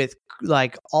 with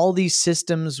like all these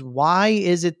systems. Why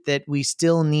is it that we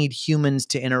still need humans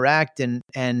to interact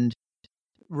and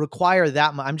require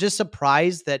that much? I'm just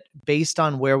surprised that based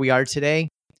on where we are today,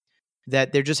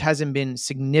 that there just hasn't been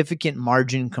significant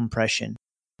margin compression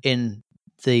in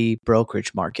the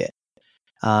brokerage market.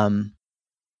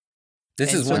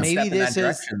 This is so one maybe step in this that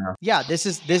is direction, though. yeah, this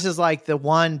is like the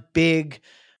one big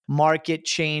market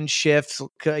change shift,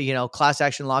 class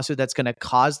action lawsuit that's going to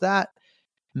cause that.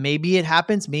 Maybe it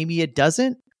happens, maybe it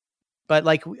doesn't. But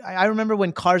like I remember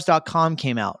when cars.com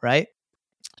came out, right?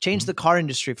 Changed the car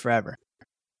industry forever.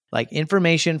 Like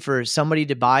information for somebody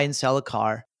to buy and sell a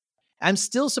car. I'm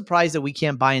still surprised that we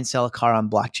can't buy and sell a car on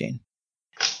blockchain.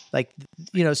 Like,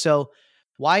 so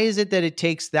why is it that it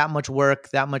takes that much work,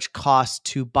 that much cost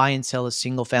to buy and sell a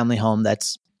single family home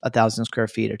that's 1,000 square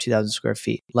feet or 2,000 square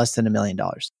feet, less than $1 million?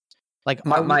 Like,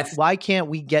 why can't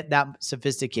we get that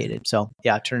sophisticated? So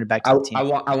yeah, turn it back to the team.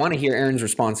 I want to hear Aaron's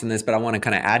response on this, but I want to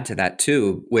kind of add to that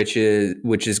too, which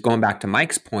is going back to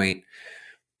Mike's point.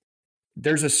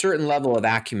 There's a certain level of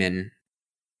acumen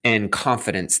and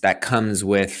confidence that comes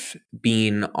with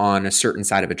being on a certain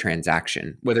side of a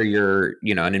transaction, whether you're,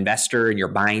 an investor and you're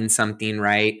buying something,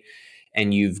 right?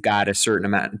 And you've got a certain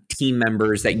amount of team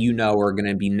members that are going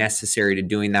to be necessary to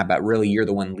doing that, but really you're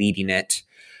the one leading it,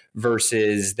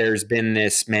 versus there's been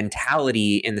this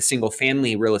mentality in the single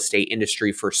family real estate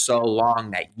industry for so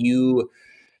long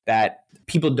that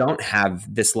people don't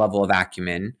have this level of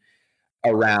acumen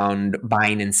around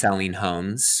buying and selling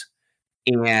homes.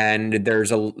 And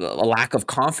there's a lack of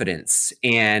confidence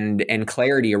and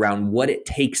clarity around what it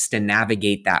takes to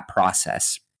navigate that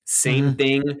process. Same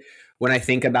thing when I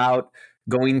think about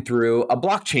going through a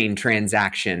blockchain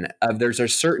transaction. There's a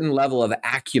certain level of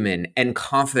acumen and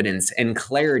confidence and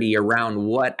clarity around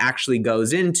what actually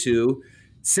goes into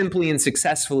simply and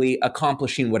successfully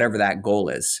accomplishing whatever that goal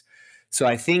is. So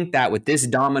I think that with this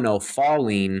domino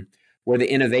falling, where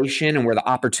the innovation and where the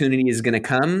opportunity is going to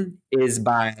come is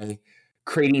by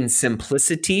creating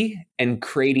simplicity and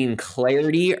creating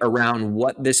clarity around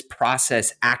what this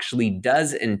process actually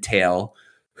does entail,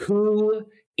 who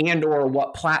and or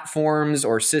what platforms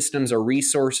or systems or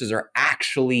resources are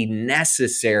actually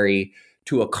necessary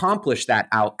to accomplish that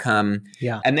outcome.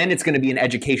 Yeah. And then it's going to be an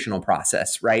educational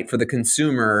process, right, for the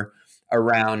consumer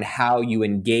around how you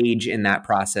engage in that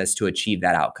process to achieve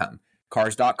that outcome.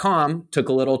 Cars.com took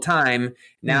a little time.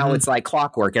 Now it's like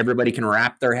clockwork. Everybody can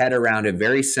wrap their head around it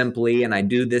very simply. And I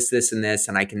do this, this, and this,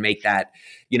 and I can make that,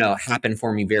 happen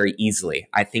for me very easily.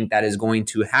 I think that is going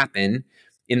to happen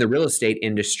in the real estate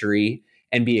industry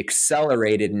and be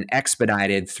accelerated and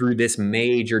expedited through this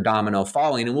major domino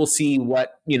falling. And we'll see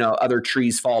what, other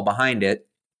trees fall behind it.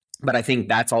 But I think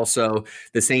that's also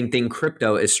the same thing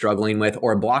crypto is struggling with,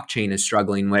 or blockchain is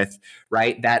struggling with,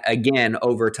 right? That again,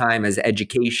 over time, as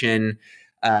education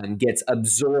gets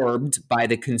absorbed by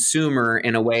the consumer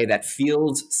in a way that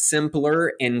feels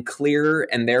simpler and clearer,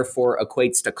 and therefore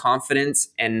equates to confidence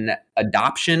and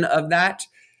adoption of that,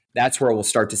 that's where we'll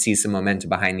start to see some momentum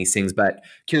behind these things. But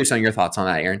curious on your thoughts on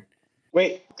that, Aaron.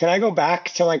 Wait, can I go back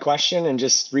to my question and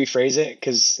just rephrase it?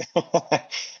 Because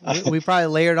we probably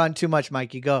layered on too much,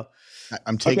 Mikey. Go.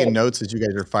 I'm taking notes as you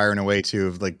guys are firing away too,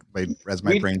 of as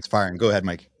my brain's firing. Go ahead,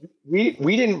 Mike. We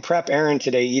didn't prep Aaron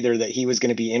today either that he was going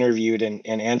to be interviewed and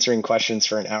answering questions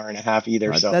for an hour and a half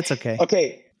either. So that's okay.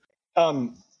 Okay.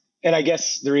 And I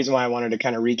guess the reason why I wanted to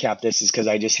kind of recap this is because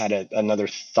I just had another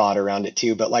thought around it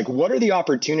too. But what are the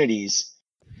opportunities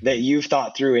that you've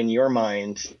thought through in your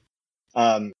mind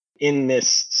in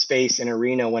this space and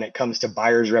arena when it comes to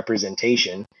buyer's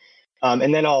representation?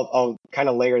 And then I'll kind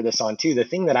of layer this on too. The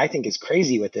thing that I think is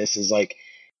crazy with this is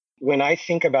when I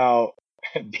think about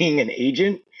being an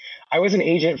agent, I was an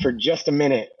agent for just a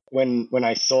minute when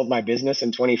I sold my business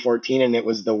in 2014, and it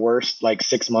was the worst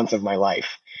 6 months of my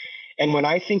life. And when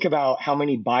I think about how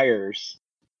many buyers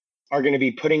are going to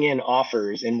be putting in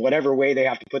offers in whatever way they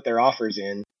have to put their offers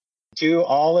in to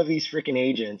all of these freaking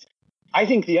agents, I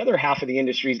think the other half of the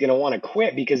industry is going to want to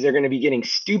quit because they're going to be getting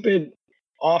stupid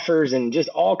offers and just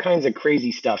all kinds of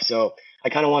crazy stuff. So I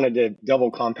kind of wanted to double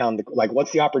compound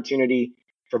what's the opportunity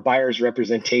for buyers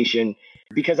representation?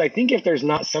 Because I think if there's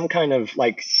not some kind of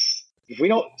if we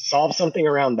don't solve something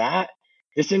around that,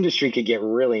 this industry could get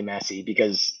really messy.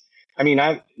 Because how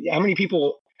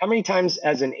many times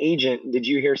as an agent did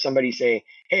you hear somebody say,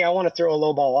 "Hey, I want to throw a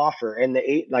lowball offer," and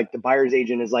the buyer's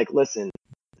agent is like, "Listen,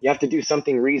 you have to do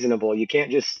something reasonable. You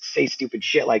can't just say stupid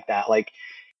shit like that."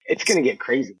 It's going to get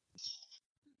crazy.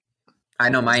 I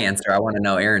know my answer. I want to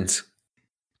know Aaron's.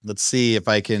 Let's see if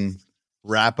I can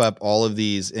wrap up all of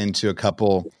these into a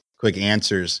couple quick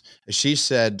answers. She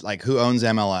said, who owns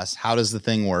MLS? How does the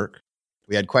thing work?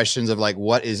 We had questions of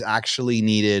what is actually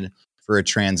needed for a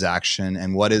transaction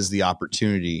and what is the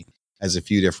opportunity as a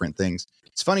few different things.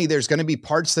 It's funny. There's going to be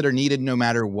parts that are needed no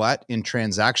matter what in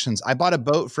transactions. I bought a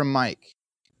boat from Mike,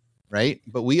 right?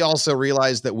 But we also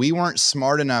realized that we weren't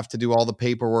smart enough to do all the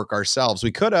paperwork ourselves.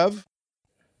 We could have.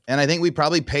 And I think we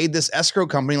probably paid this escrow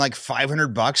company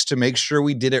 $500 to make sure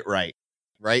we did it right?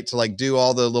 To do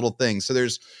all the little things. So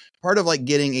there's part of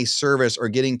getting a service or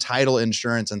getting title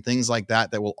insurance and things like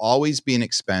that will always be an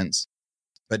expense,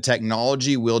 but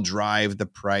technology will drive the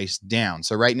price down.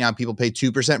 So right now people pay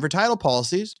 2% for title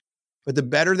policies, but the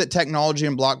better that technology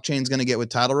and blockchain is going to get with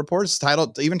title reports,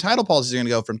 even title policies are going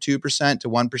to go from 2% to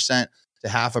 1% to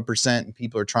 0.5%. And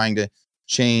people are trying to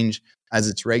change as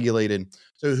it's regulated.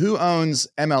 So who owns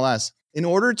MLS? In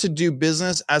order to do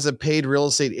business as a paid real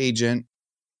estate agent,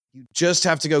 you just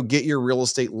have to go get your real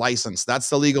estate license. That's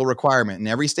the legal requirement. In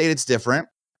every state, it's different.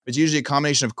 It's usually a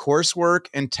combination of coursework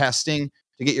and testing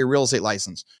to get your real estate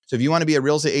license. So if you want to be a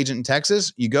real estate agent in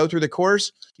Texas, you go through the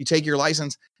course, you take your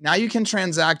license. Now you can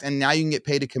transact and now you can get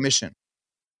paid a commission.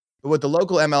 But what the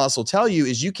local MLS will tell you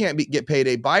is you can't get paid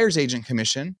a buyer's agent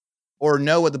commission or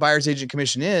know what the buyer's agent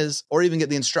commission is, or even get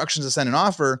the instructions to send an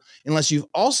offer unless you've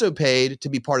also paid to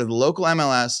be part of the local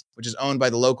MLS, which is owned by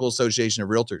the local association of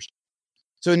realtors.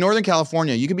 So in Northern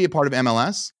California, you could be a part of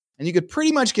MLS and you could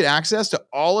pretty much get access to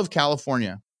all of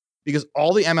California because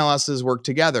all the MLSs work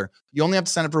together. You only have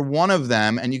to sign up for one of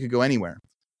them and you could go anywhere.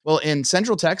 Well, in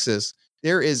Central Texas,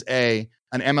 there is an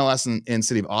MLS in the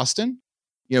city of Austin.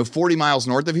 40 miles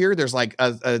north of here, there's an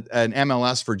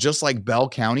MLS for just Bell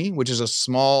County, which is a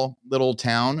small little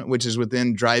town, which is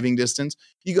within driving distance.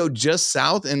 You go just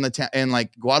south in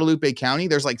Guadalupe County,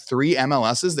 there's 3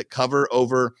 MLSs that cover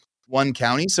over one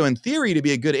county. So in theory, to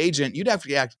be a good agent, you'd have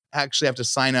to actually have to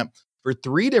sign up for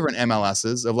 3 different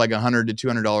MLSs of $100 to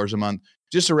 $200 a month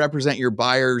just to represent your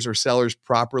buyers or sellers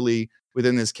properly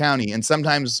within this county. And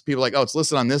sometimes people are it's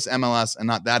listed on this MLS and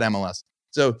not that MLS.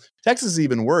 So Texas is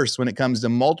even worse when it comes to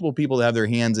multiple people that have their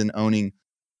hands in owning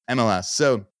MLS.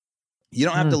 So you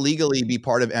don't have to legally be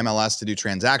part of MLS to do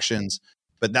transactions.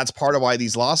 But that's part of why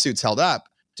these lawsuits held up.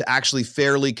 To actually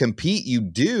fairly compete, you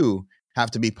do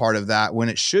have to be part of that, when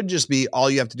it should just be all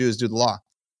you have to do is do the law.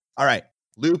 All right,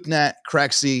 LoopNet,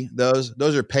 Crexy, those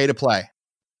are pay to play,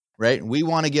 right? We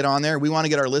want to get on there. We want to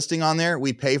get our listing on there.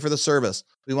 We pay for the service.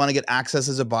 We want to get access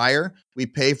as a buyer. We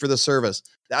pay for the service.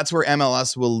 That's where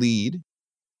MLS will lead,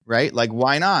 right? Like,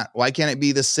 why not? Why can't it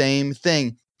be the same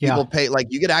thing? People pay, like,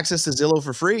 you get access to Zillow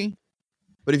for free,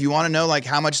 but if you want to know like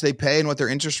how much they pay and what their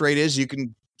interest rate is, you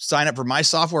can sign up for my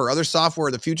software or other software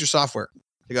or the future software.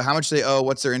 They go, how much they owe,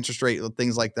 what's their interest rate,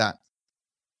 things like that.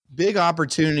 Big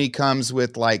opportunity comes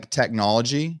with like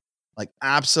technology, like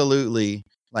absolutely,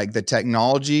 like the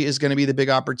technology is going to be the big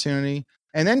opportunity.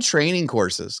 And then training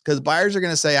courses, because buyers are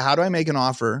going to say, how do I make an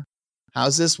offer?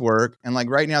 How's this work? And like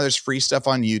right now there's free stuff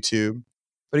on YouTube,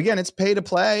 but again, it's pay to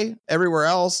play everywhere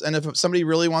else. And if somebody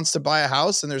really wants to buy a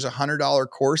house and there's $100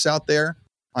 course out there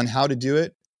on how to do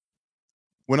it.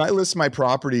 When I list my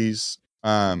properties,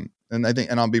 and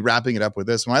I'll be wrapping it up with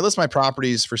this. When I list my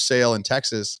properties for sale in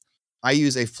Texas, I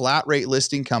use a flat rate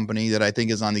listing company that I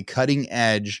think is on the cutting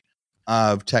edge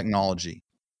of technology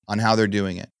on how they're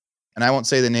doing it. And I won't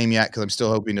say the name yet because I'm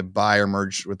still hoping to buy or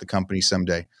merge with the company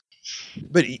someday.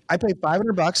 But I pay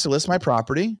 $500 to list my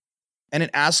property, and it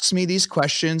asks me these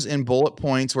questions in bullet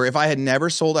points where if I had never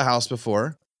sold a house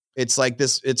before, it's like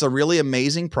this, it's a really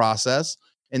amazing process.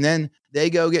 And then they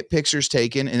go get pictures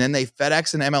taken, and then they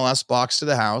FedEx an MLS box to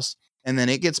the house, and then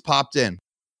it gets popped in.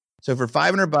 So for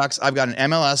 $500, I've got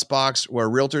an MLS box where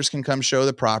realtors can come show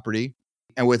the property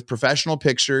and with professional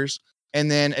pictures. And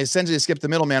then essentially skip the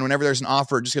middleman. Whenever there's an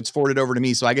offer, it just gets forwarded over to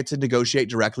me. So I get to negotiate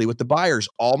directly with the buyers.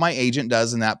 All my agent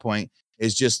does in that point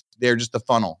is they're just the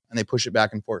funnel, and they push it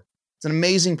back and forth. It's an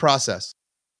amazing process.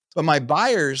 But my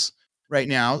buyers right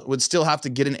now would still have to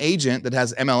get an agent that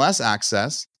has MLS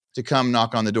access to come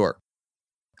knock on the door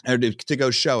or to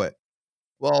go show it.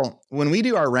 Well, when we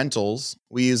do our rentals,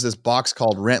 we use this box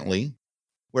called Rently,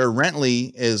 where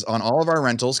Rently is on all of our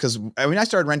rentals. Because I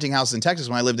started renting houses in Texas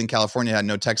when I lived in California, I had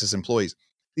no Texas employees.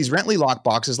 These Rently lock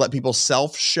boxes let people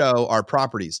self-show our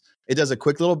properties. It does a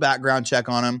quick little background check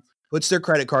on them, puts their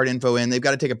credit card info in. They've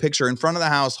got to take a picture in front of the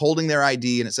house holding their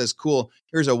ID, and it says, cool,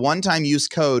 here's a one-time use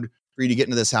code for you to get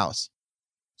into this house.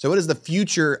 So what is the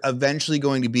future eventually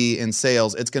going to be in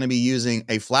sales? It's going to be using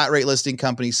a flat rate listing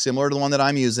company similar to the one that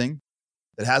I'm using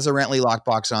that has a Rently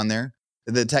lockbox on there.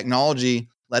 The technology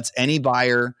lets any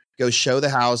buyer go show the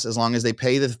house as long as they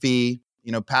pay the fee,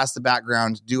 pass the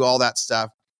background, do all that stuff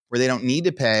where they don't need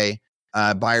to pay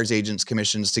buyer's agents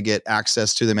commissions to get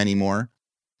access to them anymore.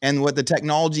 And what the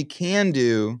technology can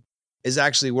do is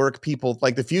actually work people,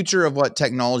 like the future of what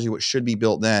technology, what should be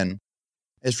built then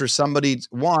is for somebody,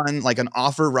 like an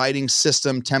offer writing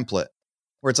system template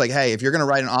where it's like, hey, if you're going to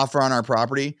write an offer on our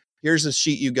property, here's the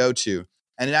sheet you go to.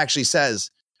 And it actually says,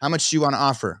 how much do you want to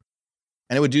offer?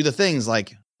 And it would do the things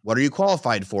like, what are you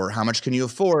qualified for? How much can you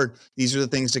afford? These are the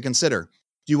things to consider.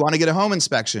 Do you want to get a home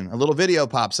inspection? A little video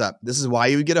pops up. This is why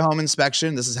you would get a home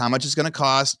inspection. This is how much it's going to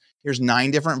cost. Here's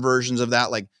 9 different versions of that,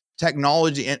 like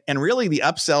technology. And really the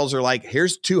upsells are like,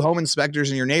 here's 2 home inspectors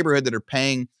in your neighborhood that are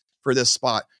paying for this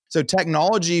spot. So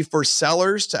technology for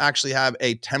sellers to actually have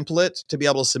a template to be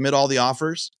able to submit all the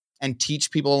offers and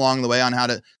teach people along the way on how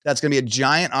to, that's going to be a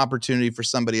giant opportunity for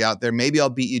somebody out there. Maybe I'll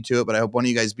beat you to it, but I hope one of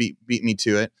you guys beat me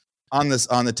to it on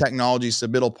the technology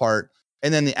submittal part.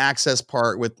 And then the access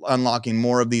part with unlocking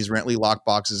more of these Rently lock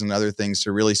boxes and other things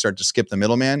to really start to skip the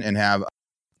middleman and have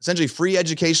essentially free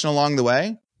education along the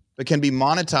way, but can be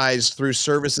monetized through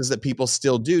services that people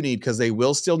still do need, because they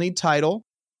will still need title.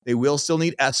 They will still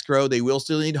need escrow. They will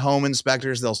still need home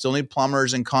inspectors. They'll still need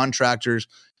plumbers and contractors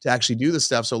to actually do the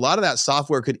stuff. So a lot of that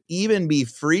software could even be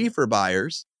free for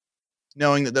buyers,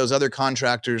 knowing that those other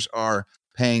contractors are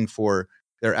paying for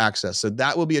their access. So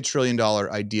that will be $1 trillion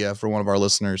idea for one of our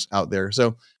listeners out there.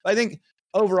 So I think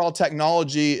overall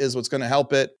technology is what's going to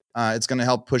help it. It's going to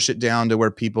help push it down to where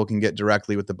people can get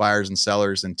directly with the buyers and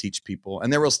sellers and teach people.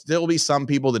 And there will still be some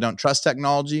people that don't trust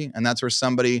technology. And that's where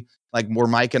somebody like where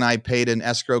Mike and I paid an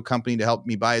escrow company to help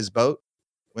me buy his boat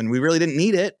when we really didn't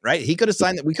need it, right? He could have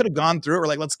signed that. We could have gone through it. We're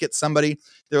like, let's get somebody.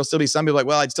 There will still be some people like,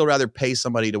 well, I'd still rather pay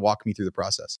somebody to walk me through the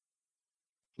process.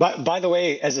 But by the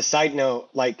way, as a side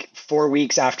note, like 4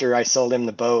 weeks after I sold him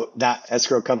the boat, that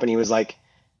escrow company was like,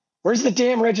 where's the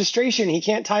damn registration? He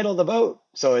can't title the boat.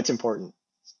 So it's important.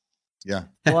 Yeah.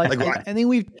 Well, I think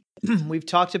we've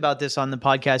talked about this on the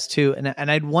podcast too.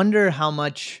 And I'd wonder how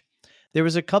much there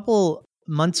was a couple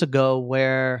months ago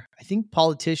where I think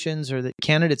politicians or the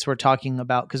candidates were talking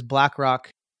about, because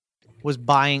BlackRock was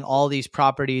buying all these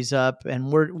properties up,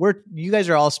 and you guys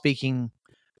are all speaking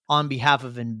on behalf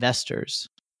of investors.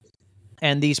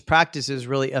 And these practices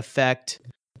really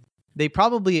they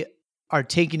probably are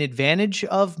taken advantage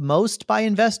of most by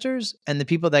investors. And the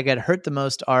people that get hurt the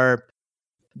most are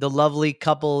the lovely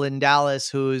couple in Dallas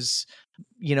who's,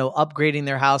 upgrading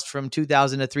their house from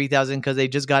 2,000 to 3,000 because they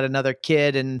just got another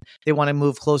kid and they want to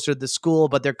move closer to the school,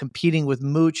 but they're competing with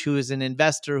Mooch, who is an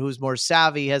investor who's more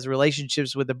savvy, has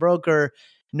relationships with the broker,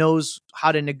 knows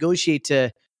how to negotiate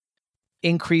to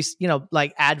increase,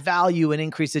 add value and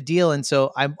increase a deal. And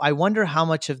so I wonder how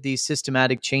much of these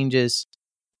systematic changes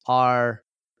are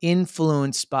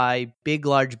influenced by big,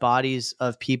 large bodies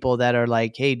of people that are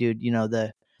like, hey, dude,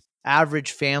 the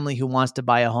average family who wants to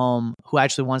buy a home, who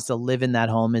actually wants to live in that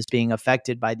home, is being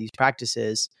affected by these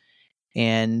practices.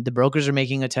 And the brokers are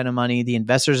making a ton of money. The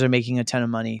investors are making a ton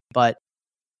of money, but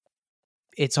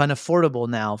it's unaffordable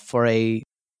now for a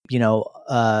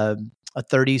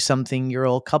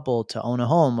 30-something-year-old couple to own a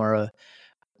home, or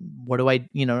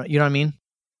you know what I mean?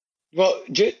 Well,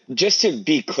 just to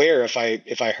be clear, if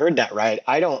I heard that right,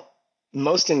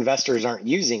 most investors aren't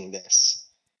using this.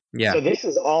 Yeah. So this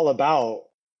is all about,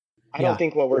 I don't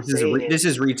think what we're saying this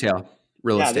is retail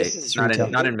real estate. This is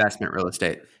not investment real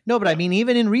estate. No, but I mean,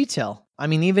 even in retail,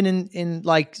 even in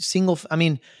like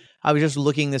I was just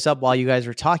looking this up while you guys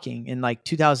were talking. In like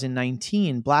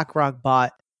 2019, BlackRock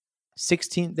bought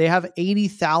they have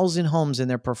 80,000 homes in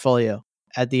their portfolio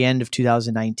at the end of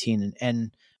 2019.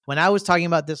 And when I was talking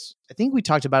about this, I think we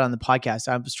talked about it on the podcast.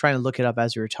 I was trying to look it up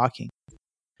as we were talking,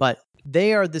 but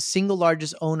they are the single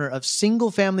largest owner of single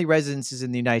family residences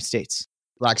in the United States.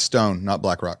 Blackstone, not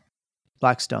BlackRock.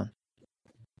 Blackstone.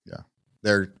 Yeah.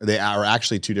 They are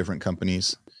actually two different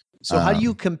companies. So how do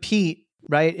you compete,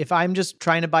 right? If I'm just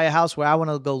trying to buy a house where I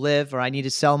want to go live, or I need to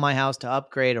sell my house to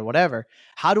upgrade or whatever,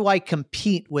 how do I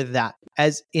compete with that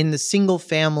as in the single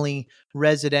family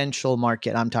residential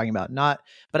market I'm talking about?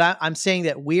 But I'm saying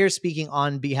that we're speaking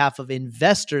on behalf of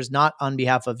investors, not on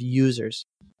behalf of users.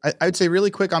 I would say really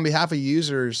quick on behalf of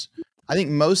users, I think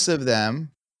most of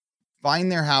them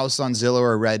find their house on Zillow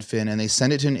or Redfin and they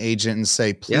send it to an agent and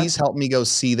say, please help me go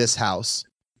see this house.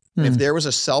 And if there was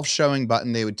a self-showing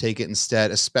button, they would take it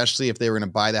instead, especially if they were going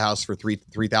to buy the house for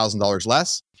 $3,000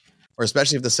 less, or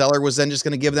especially if the seller was then just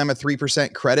going to give them a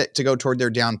 3% credit to go toward their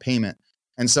down payment.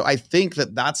 And so I think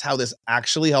that that's how this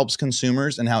actually helps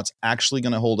consumers and how it's actually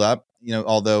going to hold up.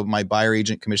 Although my buyer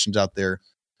agent commissions out there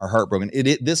are heartbroken.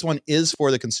 This one is for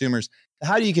the consumers.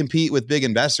 How do you compete with big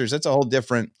investors? That's a whole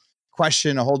different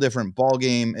question, a whole different ball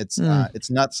game. It's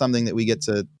not something that we get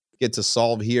to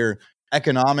solve here.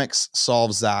 Economics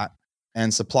solves that,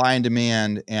 and supply and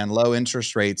demand and low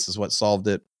interest rates is what solved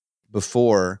it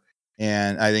before.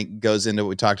 And I think goes into what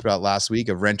we talked about last week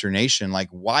of Renter Nation. Like,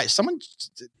 why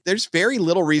there's very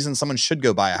little reason someone should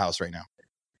go buy a house right now.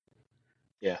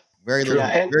 Yeah. Very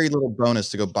little bonus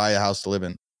to go buy a house to live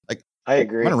in. Like, I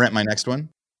agree. I'm going to rent my next one.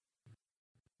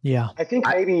 Yeah. I think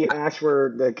maybe, Ash,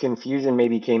 where the confusion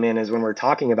maybe came in is when we're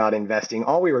talking about investing.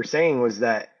 All we were saying was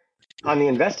that on the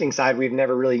investing side, we've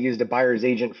never really used a buyer's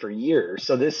agent for years.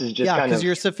 So this is just because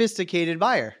you're a sophisticated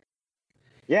buyer.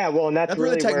 Yeah, well, and that's really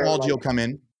where the technology will come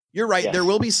in. You're right. Yes. There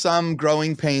will be some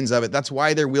growing pains of it. That's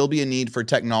why there will be a need for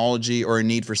technology or a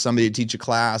need for somebody to teach a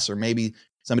class, or maybe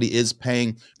somebody is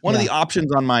paying. One of the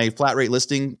options on my flat rate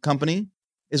listing company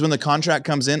is when the contract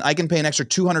comes in, I can pay an extra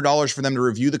 $200 for them to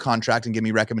review the contract and give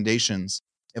me recommendations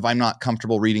if I'm not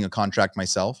comfortable reading a contract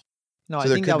myself. No, so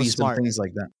I think that was smart. Some things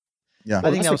like that. Yeah,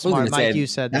 I think that was smart. Mike, you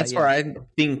said that. That's where I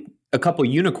think a couple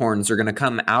unicorns are going to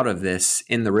come out of this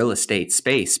in the real estate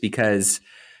space, because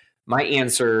my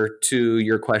answer to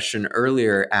your question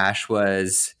earlier, Ash,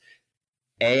 was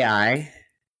AI,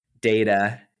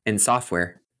 data, and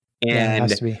software. And it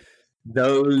has to be.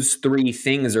 Those three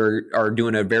things are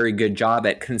doing a very good job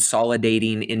at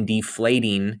consolidating and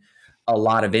deflating a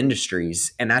lot of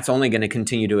industries. And that's only going to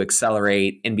continue to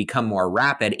accelerate and become more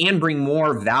rapid and bring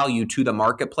more value to the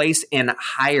marketplace and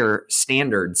higher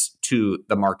standards to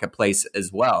the marketplace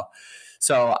as well.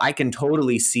 So I can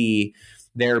totally see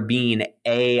there being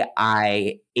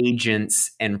AI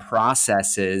agents and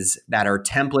processes that are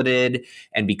templated.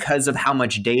 And because of how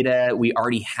much data we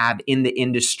already have in the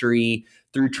industry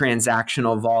through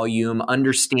transactional volume,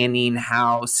 understanding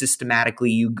how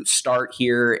systematically you start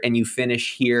here and you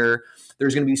finish here,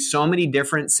 there's going to be so many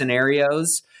different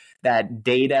scenarios that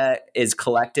data is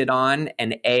collected on,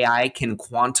 and AI can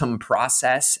quantum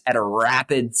process at a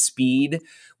rapid speed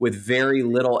with very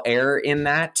little error in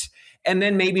that. And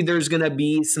then maybe there's going to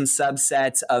be some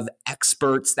subsets of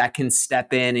experts that can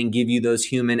step in and give you those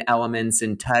human elements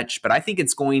and touch. But I think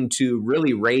it's going to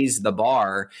really raise the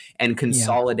bar and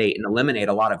consolidate and eliminate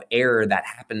a lot of error that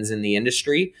happens in the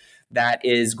industry that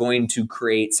is going to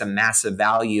create some massive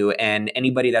value. And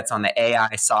anybody that's on the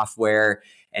AI software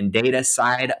and data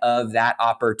side of that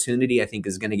opportunity, I think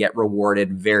is going to get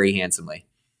rewarded very handsomely.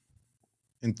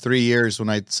 In 3 years, when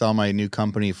I sell my new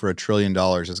company for $1 trillion,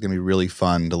 it's going to be really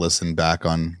fun to listen back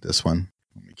on this one.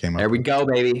 There we go,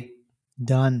 baby.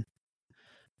 Done.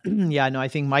 Yeah, no, I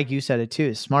think Mike, you said it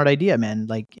too. Smart idea, man.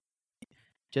 Like,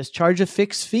 just charge a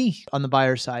fixed fee on the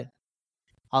buyer side.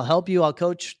 I'll help you. I'll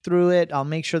coach through it. I'll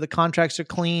make sure the contracts are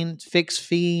clean, fixed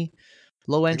fee,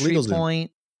 low entry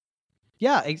point.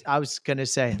 Yeah, I was going to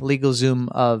say LegalZoom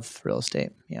of real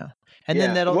estate. Yeah. And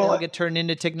then that'll get turned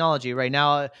into technology. Right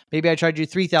now, maybe I charge you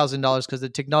 $3,000 because the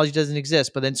technology doesn't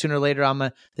exist, but then sooner or later,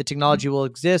 the technology will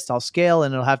exist. I'll scale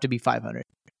and it'll have to be 500.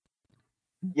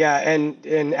 Yeah.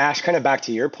 And Ash, kind of back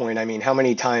to your point. I mean, how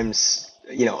many times,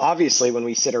 obviously when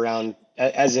we sit around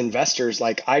as investors,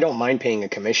 like I don't mind paying a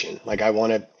commission. Like I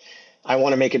want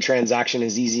to make a transaction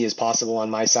as easy as possible on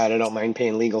my side. I don't mind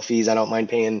paying legal fees. I don't mind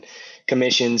paying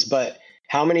commissions, but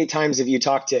how many times have you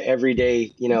talked to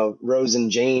everyday, Rose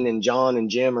and Jane and John and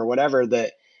Jim or whatever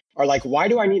that are like, why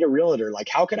do I need a realtor? Like,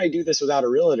 how could I do this without a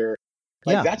realtor?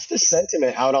 Like, That's the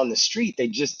sentiment out on the street. They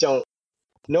just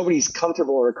nobody's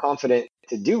comfortable or confident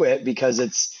to do it because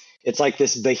it's like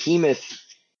this behemoth.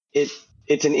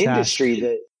 It's an industry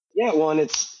that,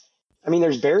 and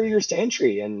there's barriers to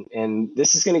entry and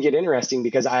this is going to get interesting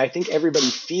because I think everybody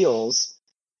feels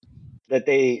that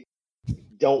they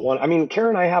don't want. I mean, Kara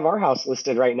and I have our house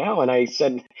listed right now, and I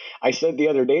said the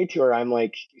other day to her,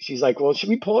 she's like, well, should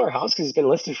we pull our house because it's been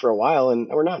listed for a while and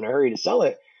we're not in a hurry to sell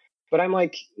it? But I'm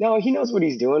like, no, he knows what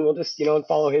he's doing. We'll just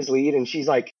follow his lead. And she's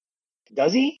like,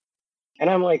 does he? And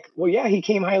I'm like, well, yeah, he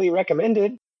came highly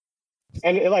recommended.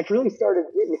 And it like really started.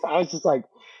 I was just like,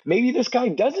 maybe this guy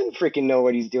doesn't freaking know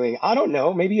what he's doing. I don't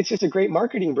know. Maybe it's just a great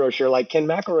marketing brochure, like Ken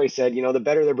McElroy said. The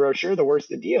better the brochure, the worse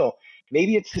the deal.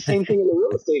 Maybe it's the same thing in the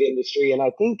real estate industry, and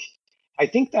I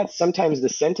think that's sometimes the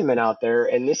sentiment out there.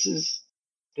 And this is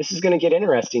going to get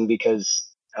interesting because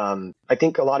I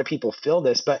think a lot of people feel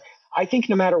this. But I think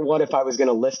no matter what, if I was going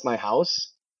to list my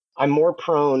house, I'm more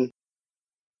prone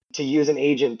to use an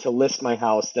agent to list my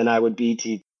house than I would be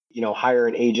to hire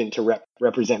an agent to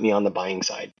represent me on the buying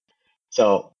side.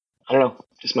 So I don't know,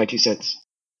 just my 2 cents.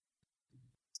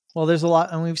 Well, there's a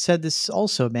lot, and we've said this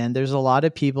also, man, there's a lot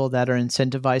of people that are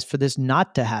incentivized for this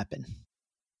not to happen.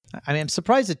 I mean, I'm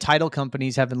surprised that title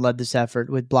companies haven't led this effort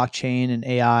with blockchain and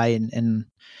AI and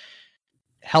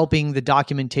helping the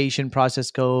documentation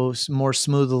process go more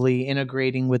smoothly,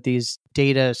 integrating with these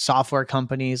data software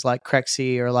companies like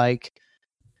Crexy or like,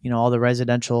 all the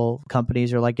residential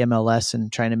companies or like MLS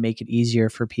and trying to make it easier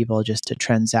for people just to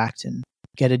transact and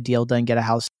get a deal done, get a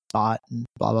house bought and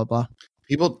blah, blah, blah.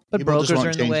 But brokers are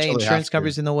in the way, insurance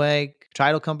companies in the way,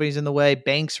 title companies in the way,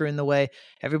 banks are in the way.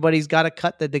 Everybody's got a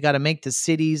cut that they got to make to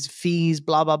cities, fees,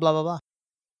 blah, blah, blah, blah, blah.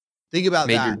 Think about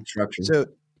that. So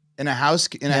in a house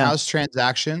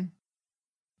transaction,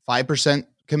 5%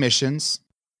 commissions,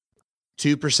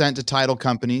 2% to title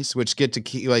companies, which get to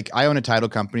keep, like I own a title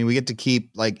company. We get to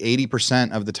keep like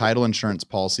 80% of the title insurance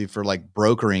policy for like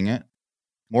brokering it.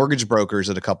 Mortgage brokers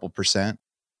at a couple percent.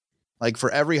 Like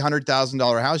for every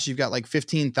 $100,000 house, you've got like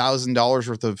 $15,000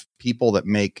 worth of people that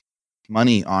make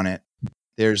money on it.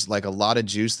 There's like a lot of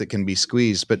juice that can be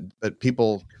squeezed, but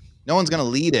people, no one's going to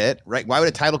lead it, right? Why would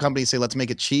a title company say, let's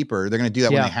make it cheaper? They're going to do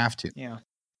that when they have to. Yeah.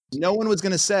 No one was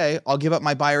going to say, I'll give up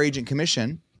my buyer agent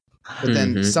commission, but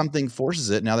then something forces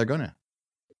it. Now they're going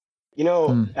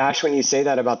to. Ash, when you say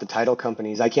that about the title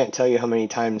companies, I can't tell you how many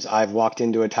times I've walked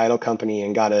into a title company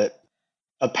and got a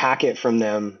packet from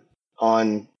them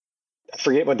on, I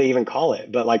forget what they even call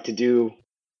it, but like to do,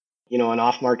 an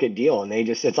off-market deal. And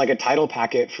it's like a title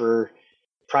packet for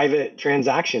private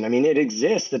transaction. I mean, it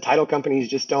exists. The title companies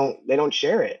just don't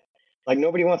share it. Like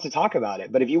nobody wants to talk about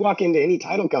it. But if you walk into any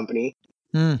title company,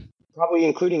 probably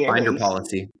including binder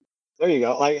policy, there you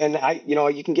go. Like, and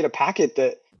you can get a packet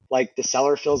that like the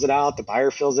seller fills it out, the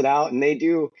buyer fills it out, and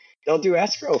they'll do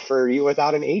escrow for you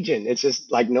without an agent. It's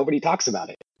just like nobody talks about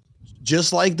it.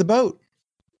 Just like the boat.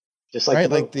 Just like right?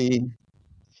 the boat.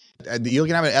 Like you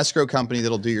can have an escrow company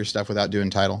that'll do your stuff without doing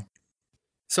title.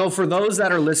 So for those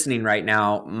that are listening right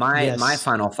now, my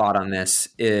final thought on this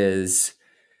is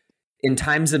in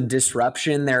times of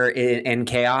disruption and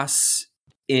chaos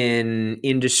in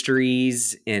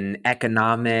industries, in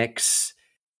economics,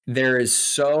 there is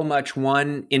so much,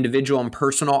 one, individual and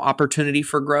personal opportunity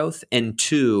for growth, and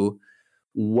two,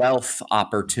 wealth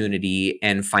opportunity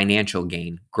and financial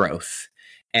gain growth.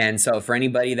 And so for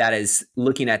anybody that is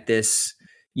looking at this,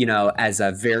 as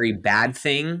a very bad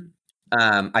thing,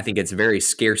 I think it's a very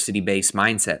scarcity based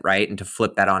mindset, right? And to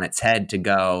flip that on its head to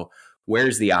go,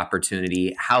 where's the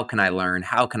opportunity? How can I learn?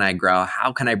 How can I grow?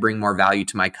 How can I bring more value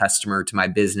to my customer, to my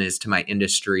business, to my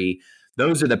industry?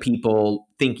 Those are the people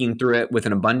thinking through it with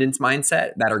an abundance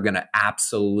mindset that are going to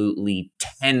absolutely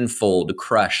tenfold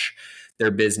crush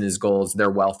their business goals, their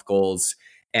wealth goals.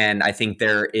 And I think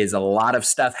there is a lot of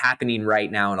stuff happening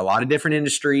right now in a lot of different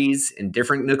industries, in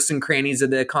different nooks and crannies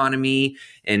of the economy,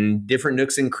 and different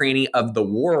nooks and cranny of the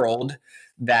world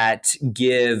that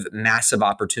give massive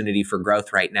opportunity for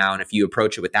growth right now. And if you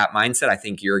approach it with that mindset, I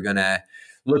think you're going to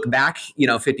look back.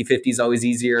 50-50 is always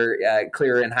easier,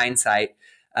 clearer in hindsight,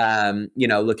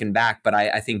 looking back. But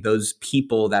I think those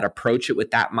people that approach it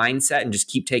with that mindset and just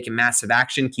keep taking massive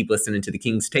action, keep listening to the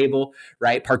King's Table,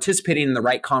 right? Participating in the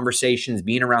right conversations,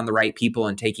 being around the right people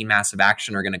and taking massive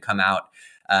action are going to come out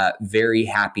very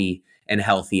happy and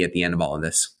healthy at the end of all of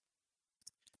this.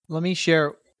 Let me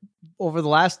share. Over the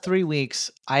last 3 weeks,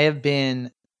 I have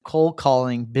been cold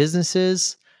calling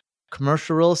businesses,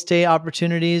 commercial real estate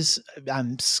opportunities.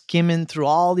 I'm skimming through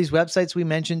all these websites we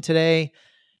mentioned today.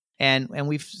 And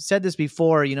we've said this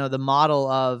before, the model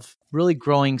of really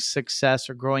growing success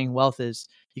or growing wealth is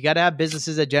you got to have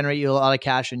businesses that generate you a lot of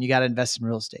cash and you got to invest in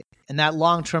real estate. And that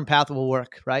long-term path will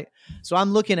work, right? So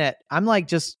I'm like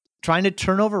just trying to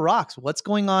turn over rocks. What's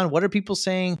going on? What are people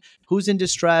saying? Who's in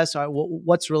distress?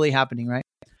 What's really happening, right?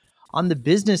 On the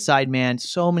business side, man,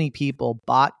 so many people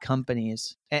bought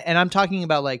companies. And I'm talking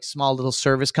about like small little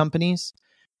service companies,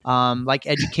 like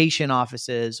education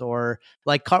offices, or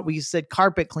like we said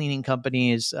carpet cleaning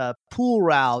companies, pool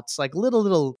routes, like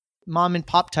little mom and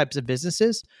pop types of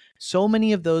businesses. So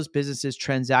many of those businesses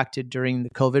transacted during the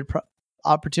COVID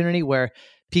opportunity where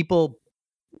people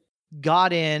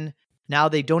got in. Now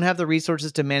they don't have the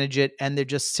resources to manage it and they're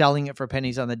just selling it for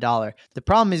pennies on the dollar. The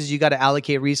problem is you got to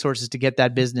allocate resources to get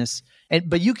that business.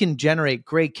 But you can generate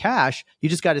great cash. You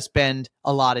just got to spend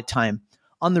a lot of time.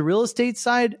 On the real estate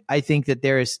side, I think that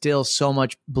there is still so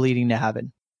much bleeding to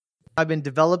happen. I've been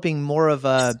developing more of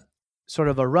a sort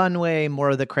of a runway, more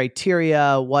of the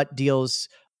criteria, what deals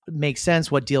make sense,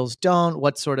 what deals don't,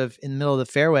 what's sort of in the middle of the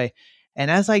fairway.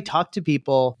 And as I talk to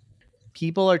people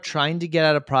are trying to get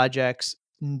out of projects.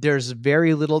 There's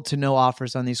very little to no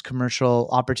offers on these commercial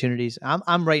opportunities.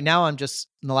 I'm right now, I'm just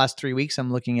in the last 3 weeks,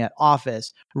 I'm looking at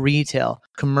office, retail,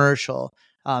 commercial,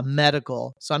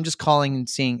 medical. So I'm just calling and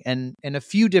seeing and a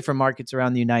few different markets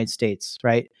around the United States,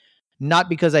 right? Not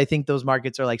because I think those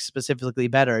markets are like specifically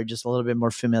better, just a little bit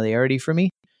more familiarity for me.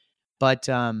 But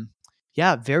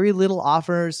very little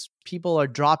offers. People are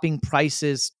dropping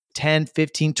prices 10,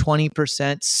 15,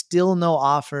 20%, still no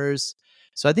offers.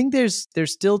 So I think there's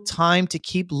still time to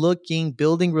keep looking,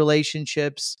 building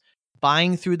relationships,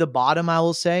 buying through the bottom, I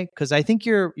will say, because I think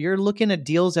you're looking at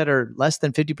deals that are less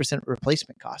than 50%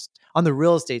 replacement cost on the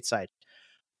real estate side.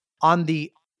 On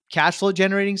the cash flow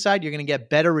generating side, you're going to get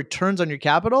better returns on your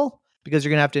capital because you're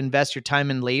going to have to invest your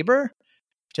time and labor.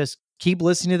 Just keep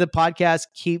listening to the podcast,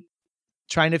 keep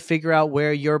trying to figure out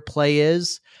where your play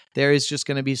is. There is just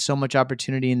going to be so much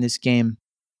opportunity in this game.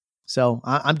 So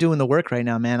I'm doing the work right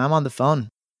now, man. I'm on the phone.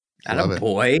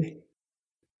 Attaboy.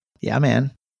 Yeah,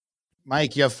 man.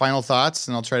 Mike, you have final thoughts,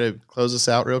 and I'll try to close this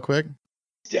out real quick.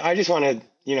 I just want to,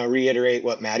 reiterate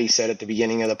what Maddie said at the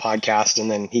beginning of the podcast, and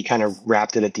then he kind of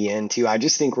wrapped it at the end too. I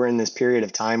just think we're in this period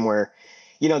of time where,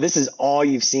 this is all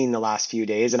you've seen the last few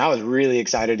days. And I was really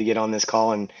excited to get on this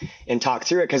call and talk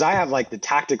through it because I have like the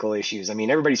tactical issues. I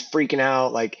mean, everybody's freaking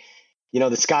out, like,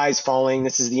 the sky's falling.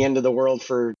 This is the end of the world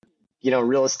for,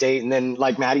 real estate. And then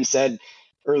like Maddie said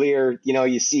earlier,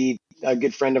 you see a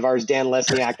good friend of ours, Dan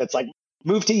Lesniak, that's like,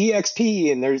 move to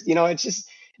EXP. And there's,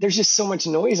 there's just so much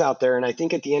noise out there. And I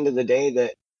think at the end of the day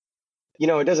that,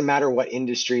 it doesn't matter what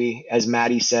industry, as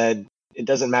Maddie said, it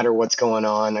doesn't matter what's going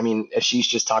on. I mean, Ashish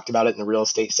just talked about it in the real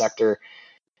estate sector.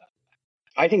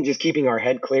 I think just keeping our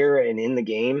head clear and in the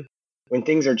game when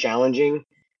things are challenging.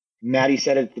 Maddie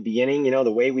said at the beginning,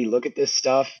 the way we look at this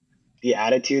stuff, the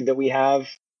attitude that we have,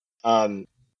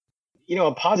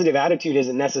 a positive attitude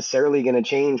isn't necessarily going to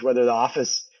change whether the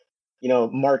office,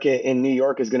 market in New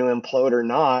York is going to implode or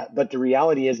not. But the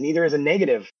reality is neither is a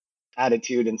negative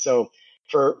attitude. And so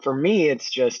for me, it's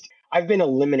just, I've been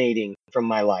eliminating from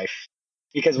my life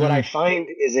because what I find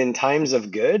is in times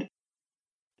of good,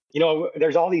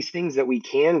 there's all these things that we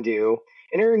can do.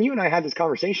 And Aaron, you and I had this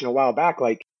conversation a while back,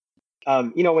 like,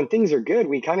 when things are good,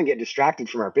 we kind of get distracted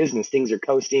from our business. Things are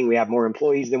coasting. We have more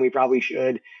employees than we probably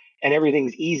should, and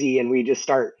everything's easy. And we just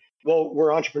start,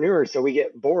 we're entrepreneurs, so we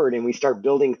get bored and we start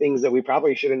building things that we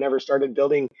probably should have never started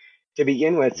building to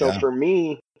begin with. So for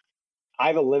me,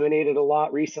 I've eliminated a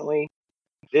lot recently.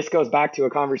 this goes back to a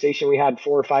conversation we had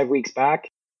 4 or 5 weeks back.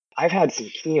 I've had some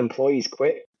key employees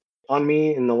quit on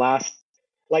me in the last,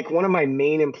 like one of my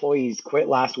main employees quit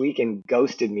last week and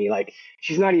ghosted me. Like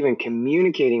she's not even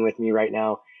communicating with me right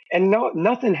now. And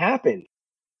nothing happened.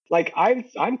 Like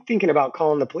I'm thinking about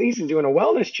calling the police and doing a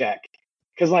wellness check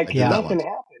because like nothing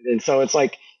happened. And so it's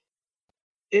like,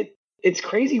 it's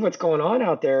crazy what's going on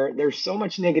out there. There's so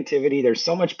much negativity. There's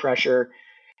so much pressure.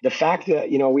 The fact that,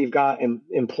 we've got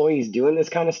employees doing this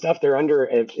kind of stuff, they're under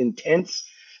intense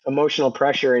emotional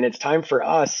pressure. And it's time for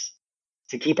us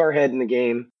to keep our head in the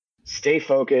game, stay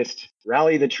focused,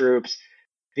 rally the troops,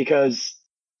 because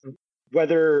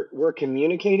whether we're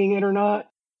communicating it or not,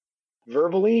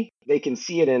 verbally, they can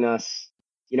see it in us,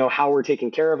 how we're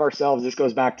taking care of ourselves. This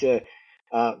goes back to,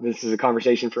 this is a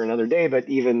conversation for another day, but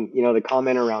even, the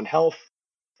comment around health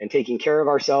and taking care of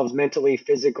ourselves mentally,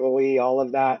 physically, all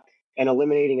of that, and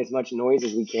eliminating as much noise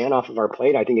as we can off of our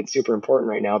plate. I think it's super important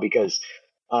right now because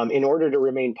in order to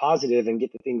remain positive and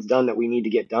get the things done that we need to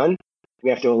get done, we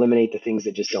have to eliminate the things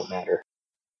that just don't matter.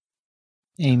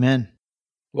 Amen.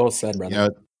 Well said,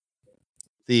 brother.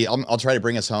 I'll try to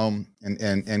bring us home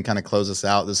and kind of close us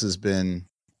out. This has been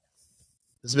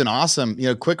awesome.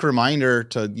 Quick reminder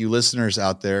to you listeners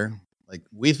out there, like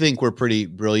we think we're pretty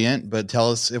brilliant, but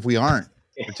tell us if we aren't,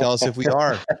 or tell us if we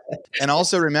are. And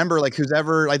also remember, like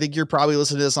I think you're probably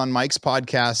listening to this on Mike's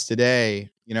podcast today,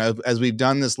 as we've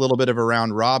done this little bit of a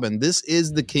round robin, this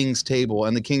is the King's Table,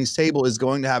 and the King's Table is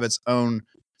going to have its own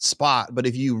spot. But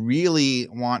if you really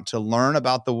want to learn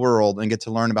about the world and get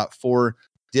to learn about 4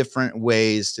 different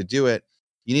ways to do it,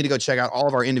 you need to go check out all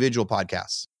of our individual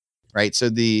podcasts, right? So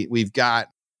we've got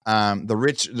the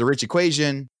rich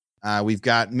equation, we've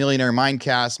got Millionaire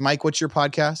Mindcast. Mike, what's your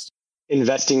podcast?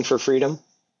 Investing for Freedom.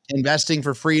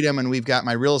 And we've got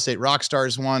my Real Estate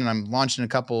Rockstars one, and I'm launching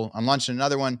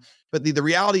another one. But the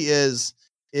reality is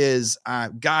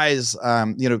guys,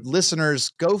 listeners,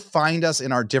 go find us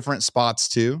in our different spots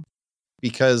too,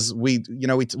 because we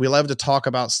love to talk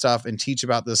about stuff and teach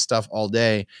about this stuff all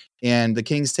day. And the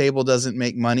King's Table doesn't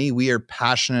make money. We are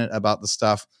passionate about the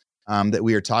stuff that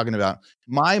we are talking about.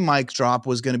 My mic drop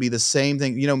was going to be the same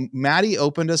thing. Maddie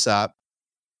opened us up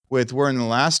with, we're in the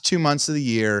last 2 months of the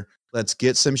year. Let's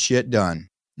get some shit done.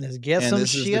 Let's get some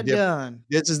shit done.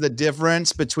 This is the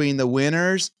difference between the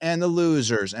winners and the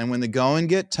losers. And when the going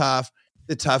get tough,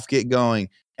 the tough get going.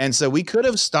 And so we could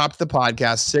have stopped the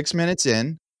podcast 6 minutes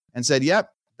in and said,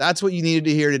 yep, that's what you needed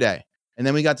to hear today. And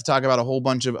then we got to talk about a whole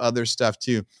bunch of other stuff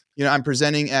too. I'm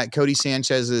presenting at Cody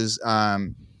Sanchez's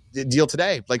deal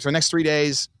today. Like for the next 3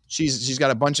 days, she's got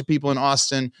a bunch of people in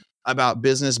Austin about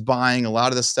business buying, a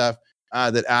lot of the stuff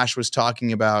that Ash was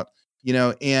talking about,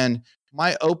 and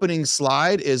my opening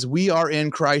slide is, we are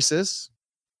in crisis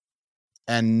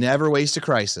and never waste a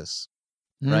crisis.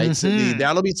 Right. Mm-hmm. So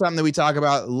that'll be something that we talk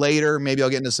about later. Maybe I'll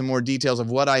get into some more details of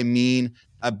what I mean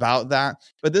about that.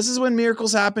 But this is when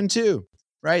miracles happen too,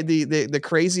 right? The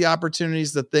crazy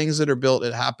opportunities, the things that are built,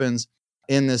 it happens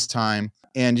in this time.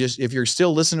 And just, if you're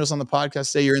still listening to us on the podcast,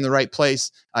 say you're in the right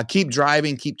place. Keep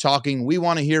driving, keep talking. We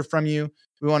want to hear from you.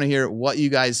 We want to hear what you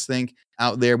guys think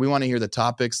out there. We want to hear the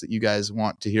topics that you guys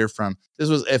want to hear from. This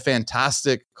was a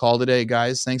fantastic call today,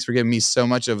 guys. Thanks for giving me so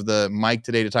much of the mic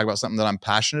today to talk about something that I'm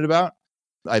passionate about.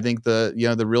 I think the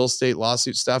real estate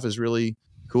lawsuit stuff is really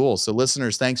cool. So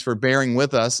listeners, thanks for bearing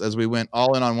with us as we went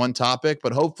all in on one topic,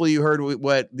 but hopefully you heard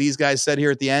what these guys said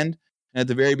here at the end and at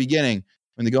the very beginning.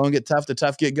 When the going get tough, the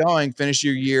tough get going. Finish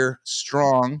your year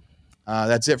strong.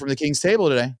 That's it from the King's Table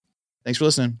today. Thanks for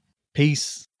listening.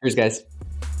 Peace. Cheers, guys.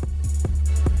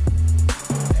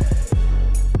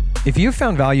 If you've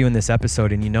found value in this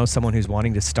episode and you know someone who's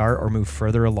wanting to start or move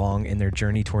further along in their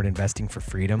journey toward investing for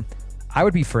freedom, I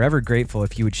would be forever grateful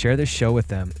if you would share this show with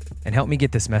them and help me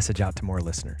get this message out to more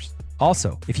listeners.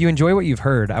 Also, if you enjoy what you've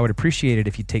heard, I would appreciate it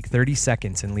if you take 30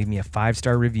 seconds and leave me a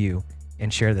 5-star review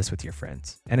and share this with your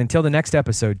friends. And until the next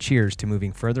episode, cheers to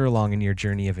moving further along in your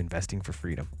journey of investing for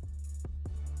freedom.